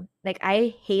 you know. Like,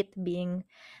 I hate being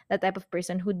that type of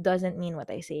person who doesn't mean what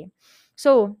I say.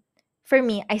 So for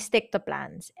me, I stick to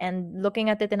plans, and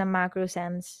looking at it in a macro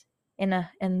sense, in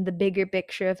the bigger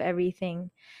picture of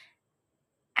everything,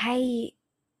 I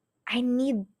I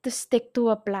need to stick to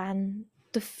a plan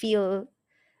to feel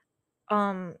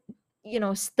um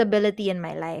stability in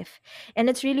my life. And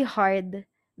it's really hard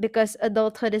because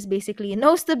adulthood is basically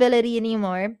no stability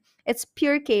anymore. It's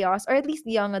pure chaos, or at least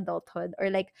young adulthood, or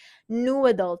like new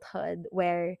adulthood,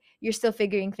 where you're still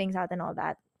figuring things out and all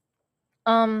that.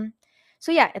 um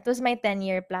so yeah, it was my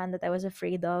 10-year plan that I was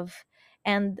afraid of.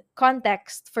 And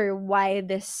context for why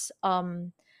this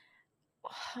what's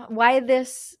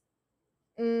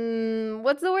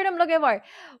the word I'm looking for?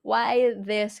 Why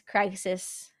this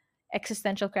crisis,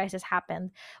 existential crisis,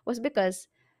 happened was because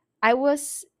I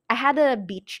had a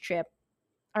beach trip,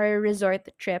 or a resort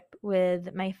trip,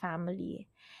 with my family.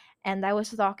 And I was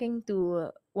talking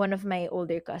to one of my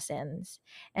older cousins,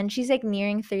 and she's like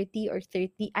nearing 30 or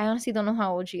 30. I honestly don't know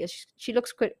how old she is. She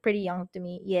looks pretty young to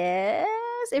me. Yes,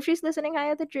 if she's listening, hi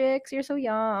at the tricks. You're so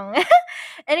young.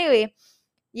 Anyway,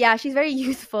 yeah, she's very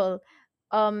youthful.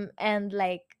 And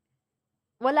like,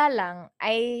 wala lang.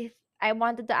 I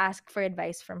wanted to ask for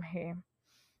advice from her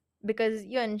because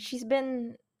yun, she's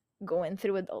been going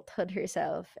through adulthood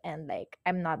herself, and like,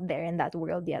 I'm not there in that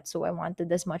world yet, so I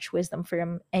wanted as much wisdom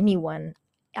from anyone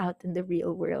out in the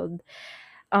real world.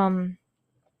 Um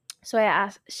so I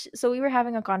asked so we were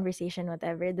having a conversation,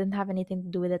 whatever. It didn't have anything to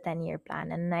do with a 10-year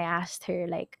plan, and I asked her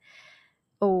like,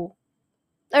 oh,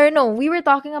 or no, we were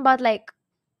talking about like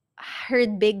her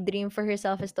big dream for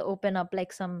herself is to open up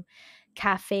like some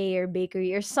cafe or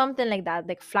bakery or something like that,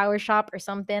 like flower shop or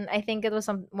something. I think it was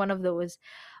one of those.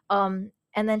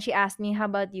 And then she asked me, how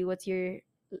about you?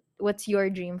 What's your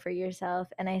dream for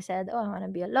yourself? And I said, oh, I want to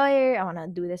be a lawyer, I want to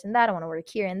do this and that, I want to work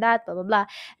here and that, blah blah blah.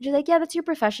 And she's like, yeah, that's your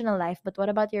professional life, but what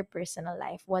about your personal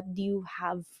life? What do you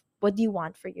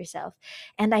want for yourself?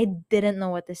 And I didn't know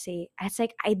what to say. It's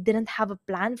like I didn't have a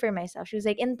plan for myself. She was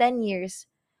like, in 10 years,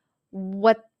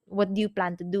 what do you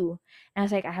plan to do? And I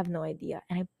was like, I have no idea.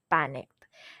 And I panicked.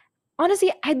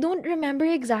 Honestly, I don't remember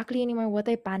exactly anymore what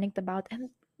I panicked about. And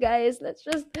guys, let's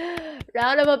just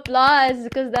round of applause,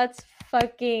 because that's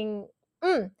fucking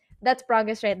that's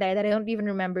progress right there, that I don't even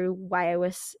remember why I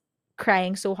was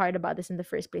crying so hard about this in the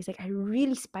first place. Like, I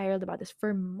really spiraled about this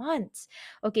for months.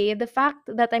 Okay, the fact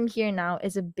that I'm here now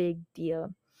is a big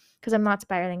deal, because I'm not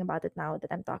spiraling about it now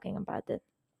that I'm talking about it.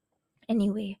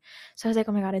 Anyway, so I was like,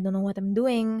 oh my god, I don't know what I'm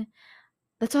doing.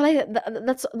 That's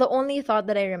the only thought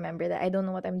that I remember, that I don't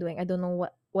know what I'm doing. I don't know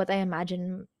what I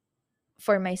imagine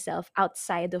for myself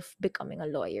outside of becoming a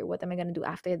lawyer. What am I gonna do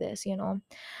after this, you know?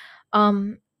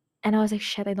 Um and I was like,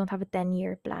 shit, I don't have a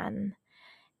 10-year plan.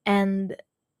 And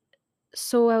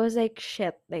so I was like,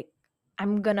 shit, like,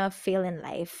 I'm gonna fail in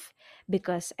life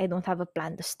because I don't have a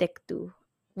plan to stick to.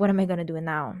 What am I gonna do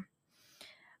now?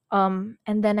 And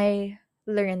then I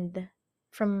learned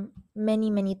from many,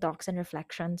 many talks and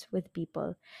reflections with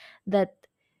people that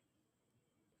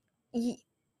y-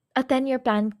 a 10-year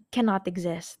plan cannot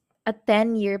exist. A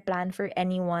 10-year plan for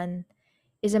anyone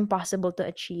is impossible to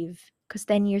achieve because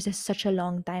 10 years is such a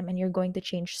long time and you're going to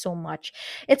change so much.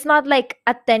 It's not like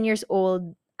at 10 years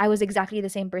old, I was exactly the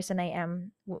same person I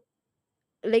am.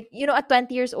 Like, at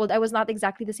 20 years old, I was not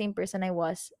exactly the same person I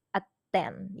was at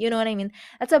 10. You know what I mean?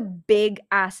 That's a big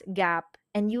ass gap.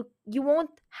 And you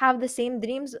won't have the same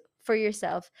dreams for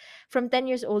yourself from 10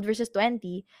 years old versus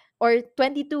 20 or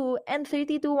 22 and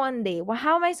 32 one day. Well,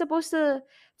 how am I supposed to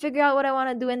figure out what I want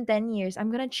to do in 10 years?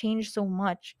 I'm going to change so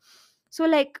much. So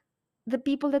like the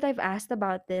people that I've asked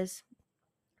about this,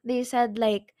 they said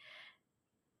like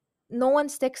no one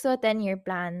sticks to a 10-year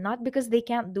plan, not because they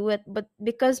can't do it, but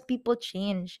because people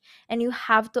change and you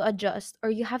have to adjust or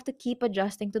you have to keep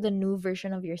adjusting to the new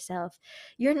version of yourself.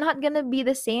 You're not going to be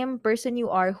the same person you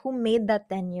are who made that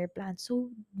 10-year plan.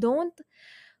 So don't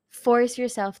force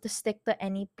yourself to stick to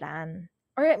any plan.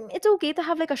 Or it's okay to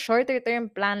have like a shorter term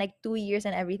plan, like 2 years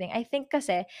and everything. I think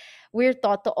kasi we're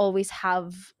taught to always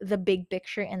have the big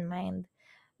picture in mind.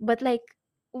 But like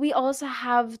we also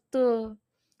have to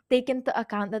take into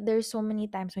account that there's so many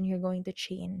times when you're going to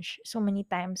change, so many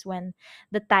times when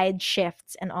the tide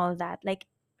shifts and all that. Like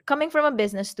coming from a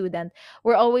business student,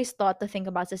 we're always taught to think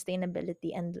about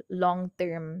sustainability and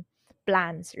long-term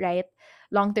plans, right?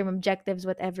 Long-term objectives,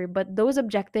 whatever. But those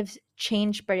objectives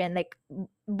change pa rin. Like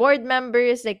board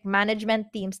members, like management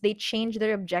teams, they change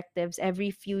their objectives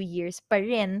every few years pa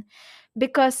rin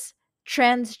because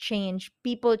trends change,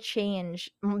 people change,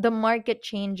 the market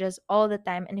changes all the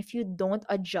time. And if you don't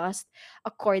adjust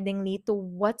accordingly to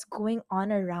what's going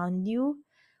on around you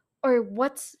or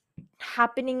what's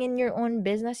happening in your own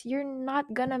business, you're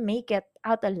not gonna make it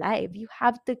out alive. You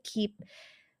have to keep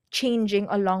changing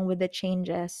along with the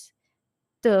changes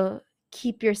to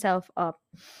keep yourself up.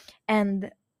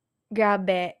 And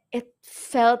grabe, it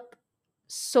felt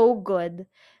so good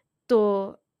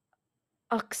to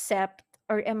accept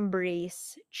or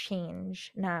embrace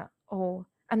change na, oh,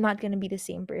 I'm not gonna be the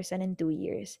same person in 2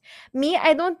 years. Me,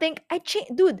 I don't think I change.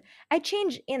 Dude, I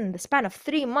changed in the span of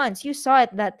 3 months. You saw it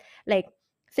that, like,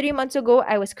 3 months ago,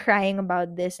 I was crying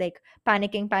about this, like,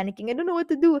 panicking. I don't know what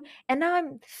to do. And now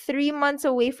I'm 3 months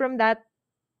away from that,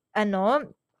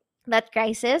 ano, that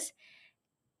crisis.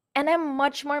 And I'm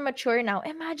much more mature now.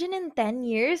 Imagine in 10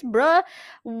 years, bruh,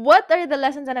 what are the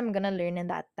lessons that I'm gonna learn in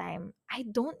that time? I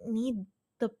don't need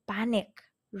to panic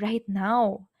right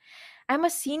now. I'm a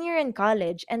senior in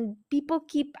college, and people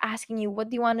keep asking you, what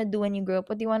do you want to do when you grow up?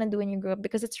 What do you want to do when you grow up?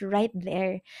 Because it's right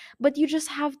there. But you just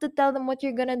have to tell them what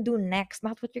you're gonna do next,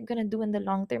 not what you're gonna do in the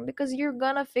long term, because you're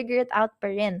gonna figure it out per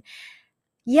in.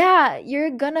 Yeah,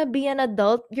 you're gonna be an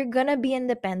adult, you're gonna be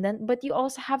independent, but you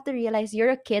also have to realize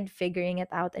you're a kid figuring it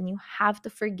out, and you have to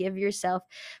forgive yourself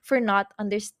for not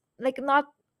like not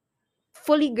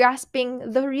fully grasping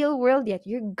the real world yet.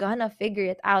 You're gonna figure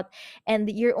it out, and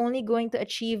you're only going to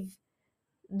achieve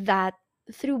that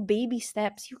through baby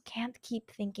steps. You can't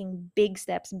keep thinking big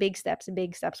steps,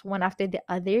 one after the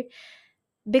other,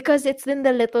 because it's in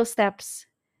the little steps.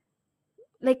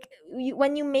 Like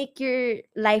when you make your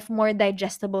life more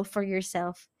digestible for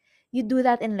yourself, you do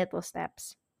that in little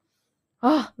steps.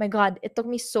 Oh my god, it took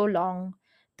me so long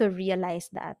to realize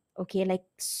that. Okay, like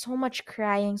so much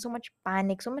crying, so much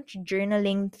panic, so much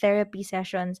journaling, therapy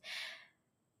sessions.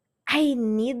 I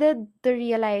needed to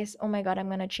realize, oh my god, I'm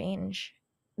gonna change.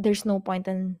 There's no point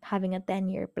in having a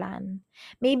 10-year plan.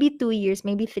 Maybe 2 years,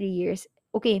 maybe 3 years.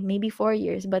 Okay, maybe 4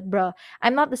 years. But bro,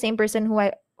 I'm not the same person who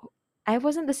I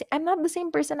wasn't the same. I'm not the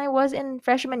same person I was in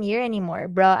freshman year anymore,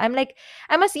 bro. I'm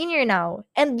a senior now,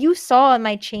 and you saw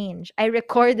my change. I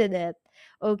recorded it.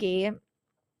 Okay,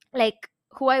 like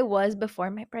who I was before,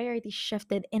 my priorities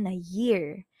shifted in a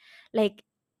year. Like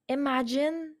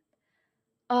imagine,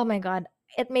 oh my god,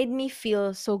 it made me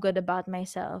feel so good about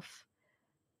myself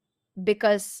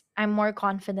because I'm more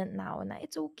confident now. Na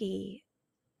it's okay.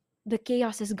 The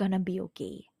chaos is gonna be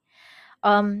okay.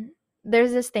 Um,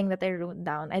 there's this thing that I wrote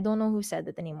down. I don't know who said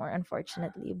it anymore,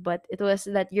 unfortunately, but it was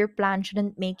that your plan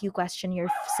shouldn't make you question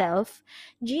yourself.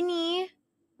 Jeannie,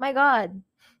 my God,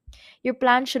 your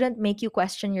plan shouldn't make you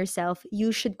question yourself.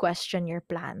 You should question your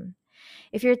plan.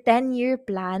 If your 10-year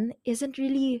plan isn't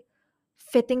really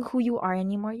fitting who you are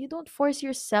anymore, you don't force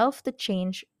yourself to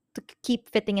change to keep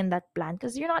fitting in that plan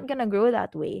because you're not gonna grow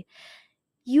that way.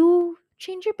 You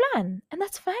change your plan, and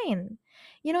that's fine.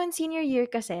 In senior year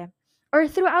kasi, or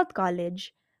throughout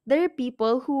college, there are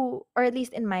people who, or at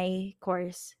least in my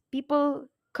course, people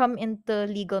come into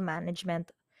legal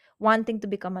management wanting to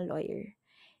become a lawyer.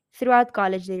 throughout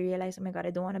college they realize, oh my god,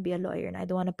 I don't want to be a lawyer and I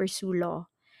don't want to pursue law.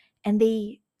 And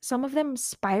some of them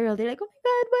spiral. They're like, oh my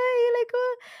god, why?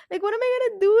 Like what am I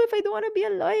gonna do if I don't want to be a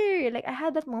lawyer? Like I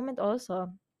had that moment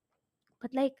also.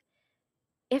 But like,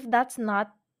 if that's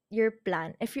not your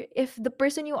plan, if the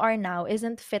person you are now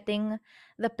isn't fitting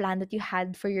the plan that you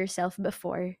had for yourself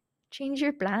before, change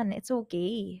your plan. It's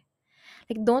okay.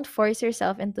 Like, don't force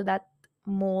yourself into that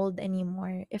mold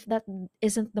anymore. If that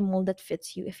isn't the mold that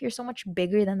fits you, if you're so much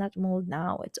bigger than that mold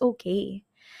now, it's okay.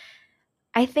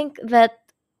 I think that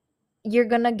you're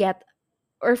gonna get,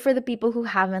 or for the people who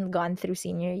haven't gone through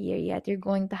senior year yet, you're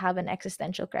going to have an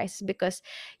existential crisis because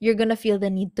you're gonna feel the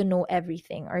need to know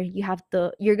everything, or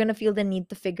you're gonna feel the need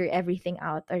to figure everything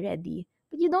out already.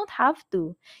 But you don't have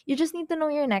to. You just need to know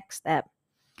your next step.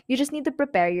 You just need to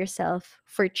prepare yourself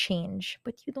for change,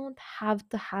 but you don't have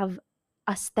to have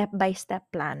a step by step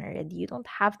plan already. You don't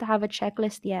have to have a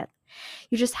checklist yet.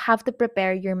 You just have to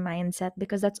prepare your mindset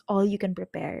because that's all you can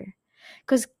prepare.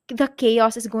 Because the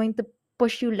chaos is going to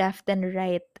push you left and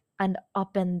right and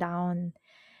up and down.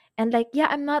 And like, yeah,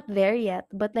 I'm not there yet,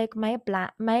 but like my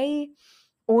the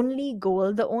only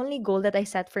goal that I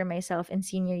set for myself in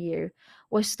senior year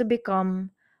was to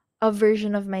become a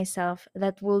version of myself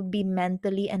that will be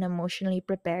mentally and emotionally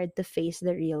prepared to face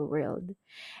the real world.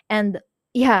 And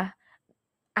yeah,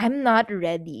 I'm not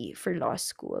ready for law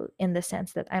school in the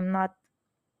sense that I'm not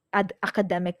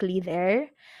academically there.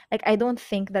 Like, I don't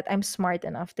think that I'm smart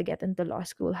enough to get into law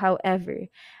school. However,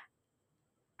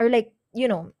 or like,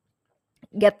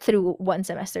 get through one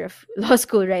semester of law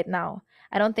school right now.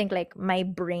 I don't think like my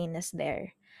brain is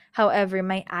there. However,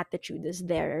 my attitude is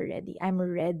there already. I'm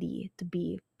ready to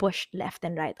be pushed left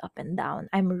and right, up and down.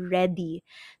 I'm ready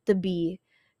to be,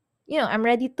 I'm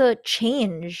ready to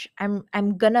change. I'm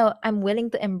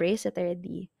willing to embrace it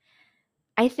already.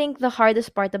 I think the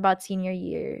hardest part about senior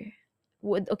year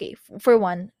would, okay, for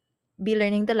one, be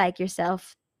learning to like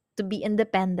yourself, to be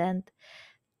independent,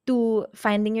 to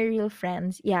finding your real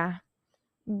friends. Yeah,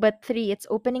 but three, it's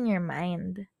opening your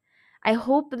mind. I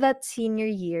hope that senior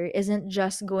year isn't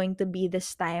just going to be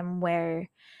this time where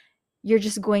you're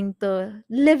just going to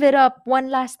live it up one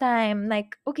last time.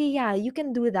 Like, okay, yeah, you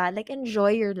can do that. Like,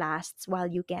 enjoy your lasts while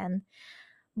you can.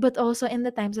 But also, in the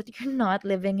times that you're not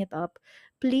living it up,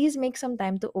 please make some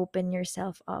time to open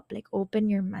yourself up. Like, open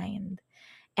your mind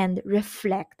and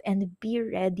reflect and be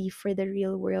ready for the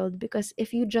real world. Because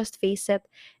if you just face it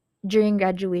during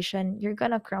graduation, you're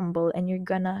gonna crumble and you're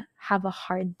gonna have a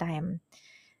hard time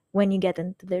when you get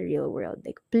into the real world.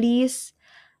 Like, please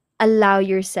allow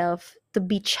yourself to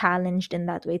be challenged in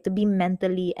that way, to be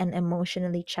mentally and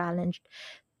emotionally challenged,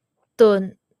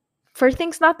 to for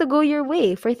things not to go your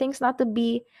way, for things not to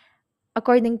be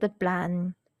according to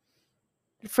plan,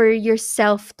 for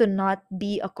yourself to not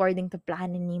be according to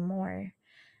plan anymore,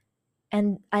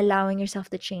 and allowing yourself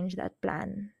to change that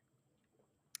plan.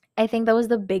 I think that was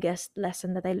the biggest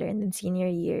lesson that I learned in senior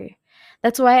year.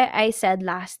 That's why I said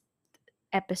last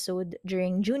episode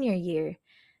during junior year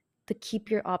to keep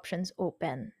your options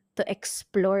open, to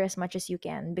explore as much as you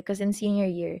can, because in senior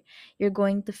year you're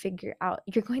going to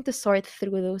sort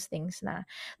through those things na.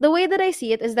 The way that I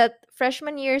see it is that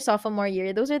freshman year, sophomore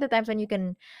year, those are the times when you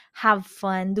can have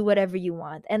fun, do whatever you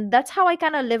want. And that's how I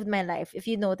kind of lived my life. If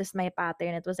you noticed my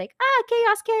pattern, it was like,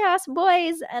 chaos, chaos,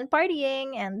 boys and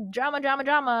partying and drama, drama,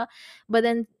 drama. But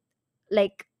then,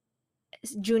 like,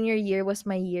 junior year was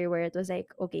my year where it was like,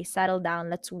 okay, settle down,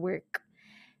 let's work.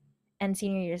 And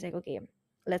senior year is like, okay,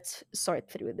 let's sort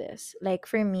through this. Like,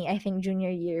 for me, I think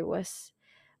junior year was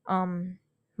um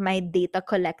my data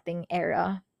collecting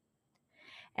era,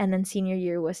 and then senior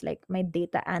year was like my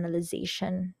data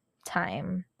analyzation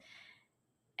time.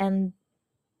 And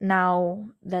now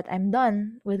that I'm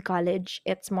done with college,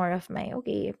 it's more of my,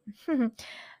 okay,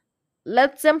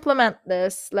 let's implement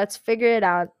this, let's figure it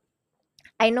out.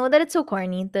 I know that it's so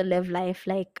corny to live life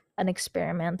like an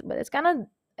experiment, but it's kind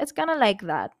of like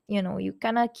that. You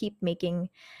kind of keep making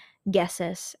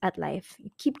guesses at life. You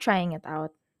keep trying it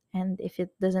out. And if it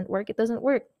doesn't work, it doesn't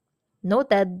work.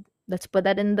 Noted. Let's put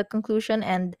that in the conclusion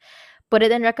and put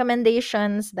it in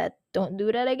recommendations that don't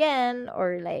do that again.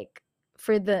 Or like,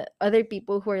 for the other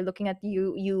people who are looking at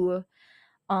you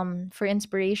for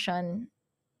inspiration,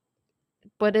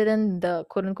 put it in the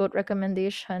quote unquote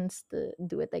recommendations to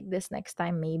do it like this next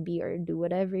time, maybe, or do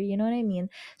whatever. You know what I mean?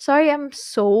 Sorry, I'm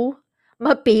so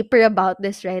paper about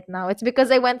this right now. It's because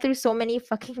I went through so many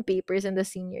fucking papers in the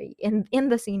senior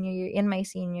year, in my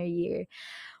senior year.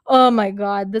 Oh my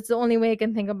god, that's the only way I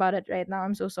can think about it right now.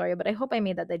 I'm so sorry, but I hope I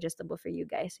made that digestible for you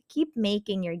guys. Keep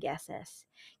making your guesses.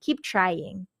 Keep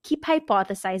trying. Keep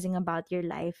hypothesizing about your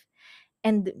life,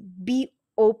 and be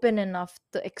open enough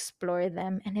to explore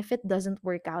them. And if it doesn't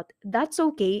work out, that's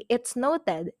okay. It's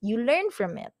noted. You learn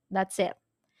from it. That's it.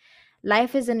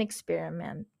 Life is an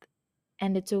experiment,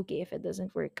 and it's okay if it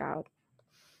doesn't work out.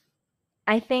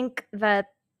 I think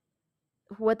that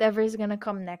whatever is gonna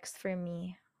come next for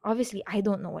me, obviously, I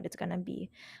don't know what it's gonna be,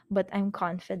 but I'm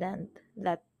confident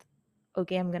that,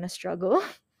 okay, I'm gonna struggle.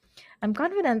 I'm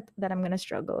confident that I'm gonna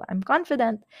struggle. I'm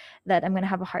confident that I'm gonna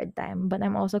have a hard time, but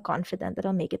I'm also confident that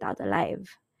I'll make it out alive.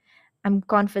 I'm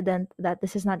confident that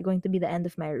this is not going to be the end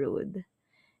of my road,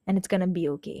 and it's gonna be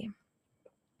okay.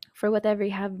 For whatever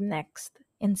you have next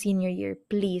in senior year,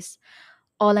 please,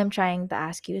 all I'm trying to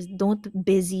ask you is don't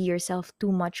busy yourself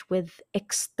too much with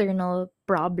external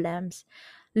problems.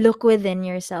 Look within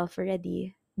yourself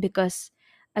already, because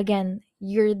again,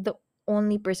 you're the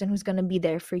only person who's going to be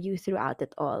there for you throughout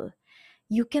it all.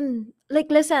 You can, like,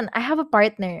 listen, I have a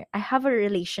partner, I have a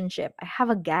relationship, I have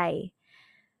a guy.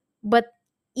 But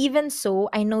even so,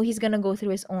 I know he's going to go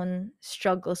through his own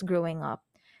struggles growing up.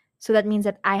 So that means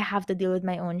that I have to deal with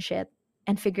my own shit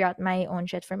and figure out my own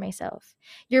shit for myself.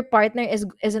 Your partner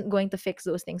isn't going to fix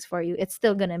those things for you. It's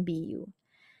still going to be you.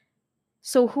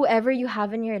 So whoever you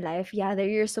have in your life, yeah, they're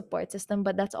your support system,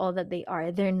 but that's all that they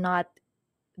are. They're not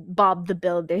Bob the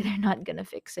Builder. They're not going to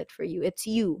fix it for you. It's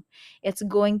you. It's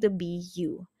going to be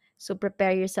you. So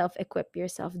prepare yourself, equip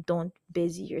yourself. Don't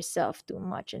busy yourself too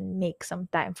much and make some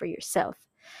time for yourself.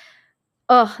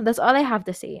 Oh, that's all I have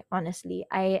to say, honestly.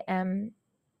 I am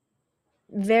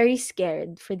very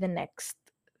scared for the next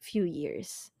few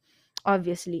years.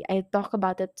 Obviously, I talk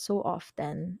about it so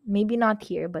often. Maybe not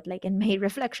here, but like in my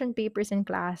reflection papers in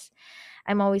class,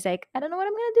 I'm always like, I don't know what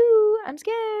I'm gonna do. I'm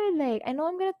scared. Like, I know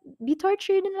I'm gonna be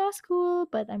tortured in law school,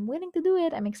 but I'm willing to do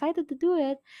it. I'm excited to do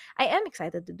it. I am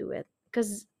excited to do it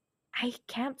because I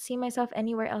can't see myself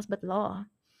anywhere else but law.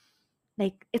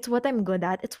 Like, it's what I'm good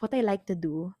at, it's what I like to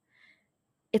do.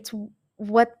 It's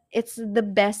it's the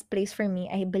best place for me,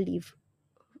 I believe,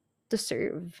 to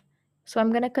serve. So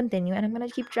I'm gonna continue and I'm gonna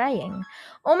keep trying.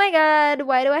 Oh my god,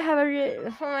 why do I have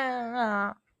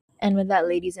a and with that,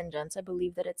 ladies and gents, I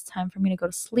believe that it's time for me to go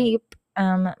to sleep.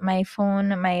 My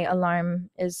phone, my alarm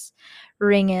is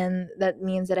ringing. That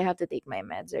means that I have to take my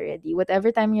meds already.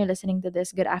 Whatever time you're listening to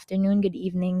this, good afternoon, good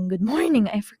evening, good morning.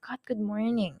 I forgot good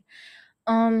morning.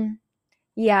 Um,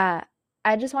 yeah,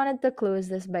 I just wanted to close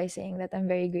this by saying that I'm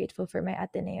very grateful for my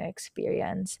Ateneo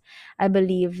experience. I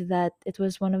believe that it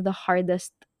was one of the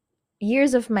hardest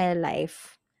years of my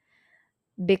life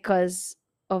because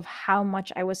of how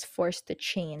much I was forced to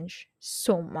change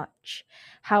so much,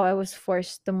 how I was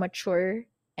forced to mature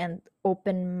and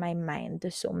open my mind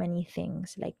to so many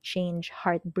things like change,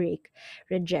 heartbreak,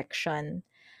 rejection,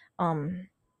 um,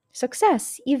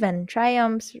 success, even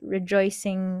triumphs,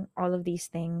 rejoicing, all of these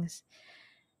things.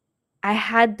 I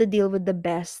had to deal with the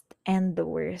best and the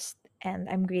worst, and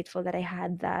I'm grateful that I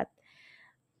had that.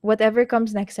 Whatever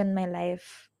comes next in my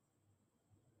life,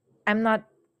 I'm not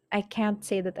I can't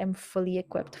say that I'm fully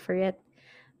equipped for it,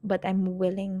 but I'm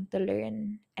willing to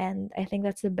learn. And I think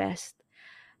that's the best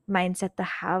mindset to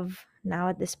have now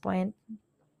at this point.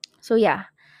 So yeah,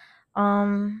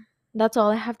 that's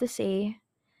all I have to say.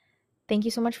 Thank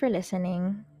you so much for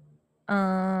listening.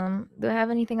 Do I have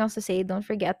anything else to say? Don't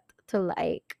forget to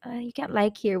like. You can't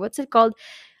like here. What's it called?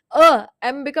 Oh,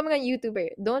 I'm becoming a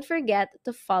YouTuber. Don't forget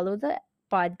to follow the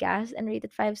podcast and rate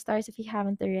it 5 stars if you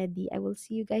haven't already. I will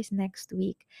see you guys next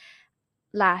week.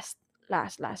 Last,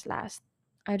 last.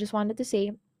 I just wanted to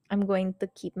say I'm going to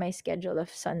keep my schedule of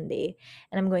Sunday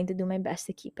and I'm going to do my best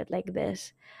to keep it like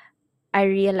this. I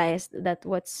realized that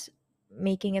what's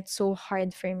making it so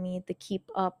hard for me to keep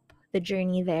up the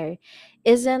journey there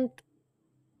isn't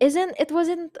isn't it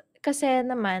wasn't kasi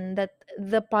naman that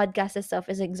the podcast itself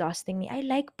is exhausting me. I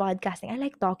like podcasting. I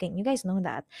like talking. You guys know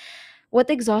that. What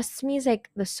exhausts me is like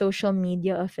the social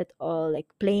media of it all, like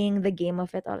playing the game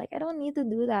of it all. Like I don't need to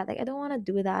do that. Like I don't want to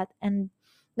do that. And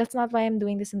that's not why I'm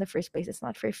doing this in the first place. It's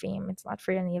not for fame. It's not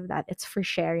for any of that. It's for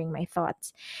sharing my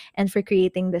thoughts and for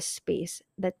creating this space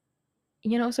that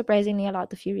surprisingly a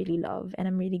lot of you really love, and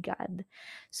I'm really glad.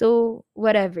 So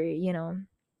whatever.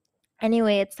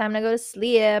 Anyway, it's time to go to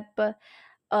sleep.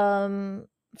 Um,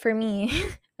 for me,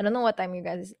 I don't know what time you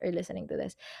guys are listening to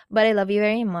this, but I love you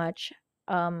very much.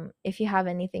 If you have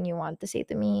anything you want to say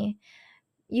to me,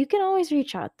 you can always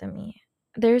reach out to me.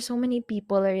 There are so many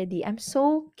people already. I'm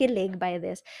so kilig by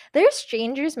this. There are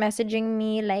strangers messaging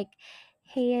me like,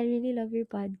 "Hey, I really love your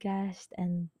podcast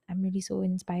and I'm really so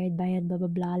inspired by it, blah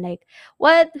blah blah." Like,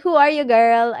 "What? Who are you,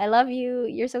 girl? I love you.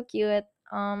 You're so cute."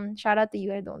 Shout out to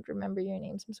you. I don't remember your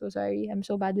names. I'm so sorry. I'm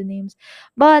so bad with names.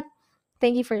 But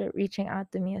thank you for reaching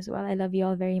out to me as well. I love you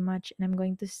all very much, and I'm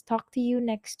going to talk to you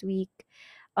next week.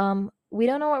 We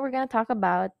don't know what we're gonna talk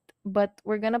about, but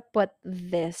we're gonna put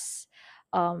this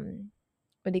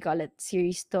what do you call it,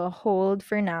 series to hold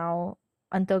for now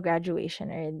until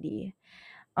graduation already.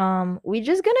 We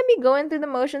just gonna be going through the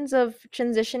motions of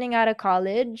transitioning out of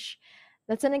college.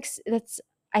 That's,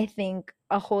 I think,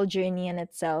 a whole journey in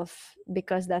itself,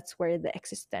 because that's where the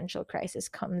existential crisis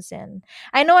comes in.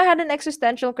 I know I had an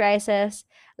existential crisis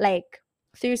like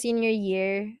through senior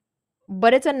year,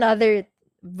 but it's another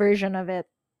version of it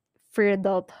for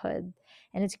adulthood,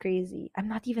 and it's crazy. I'm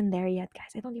not even there yet,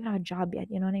 guys. I don't even have a job yet,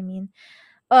 you know what I mean?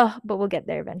 But we'll get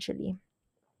there eventually.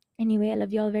 Anyway, I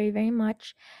love you all very, very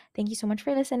much. Thank you so much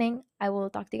for listening. I will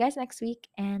talk to you guys next week,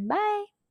 and bye.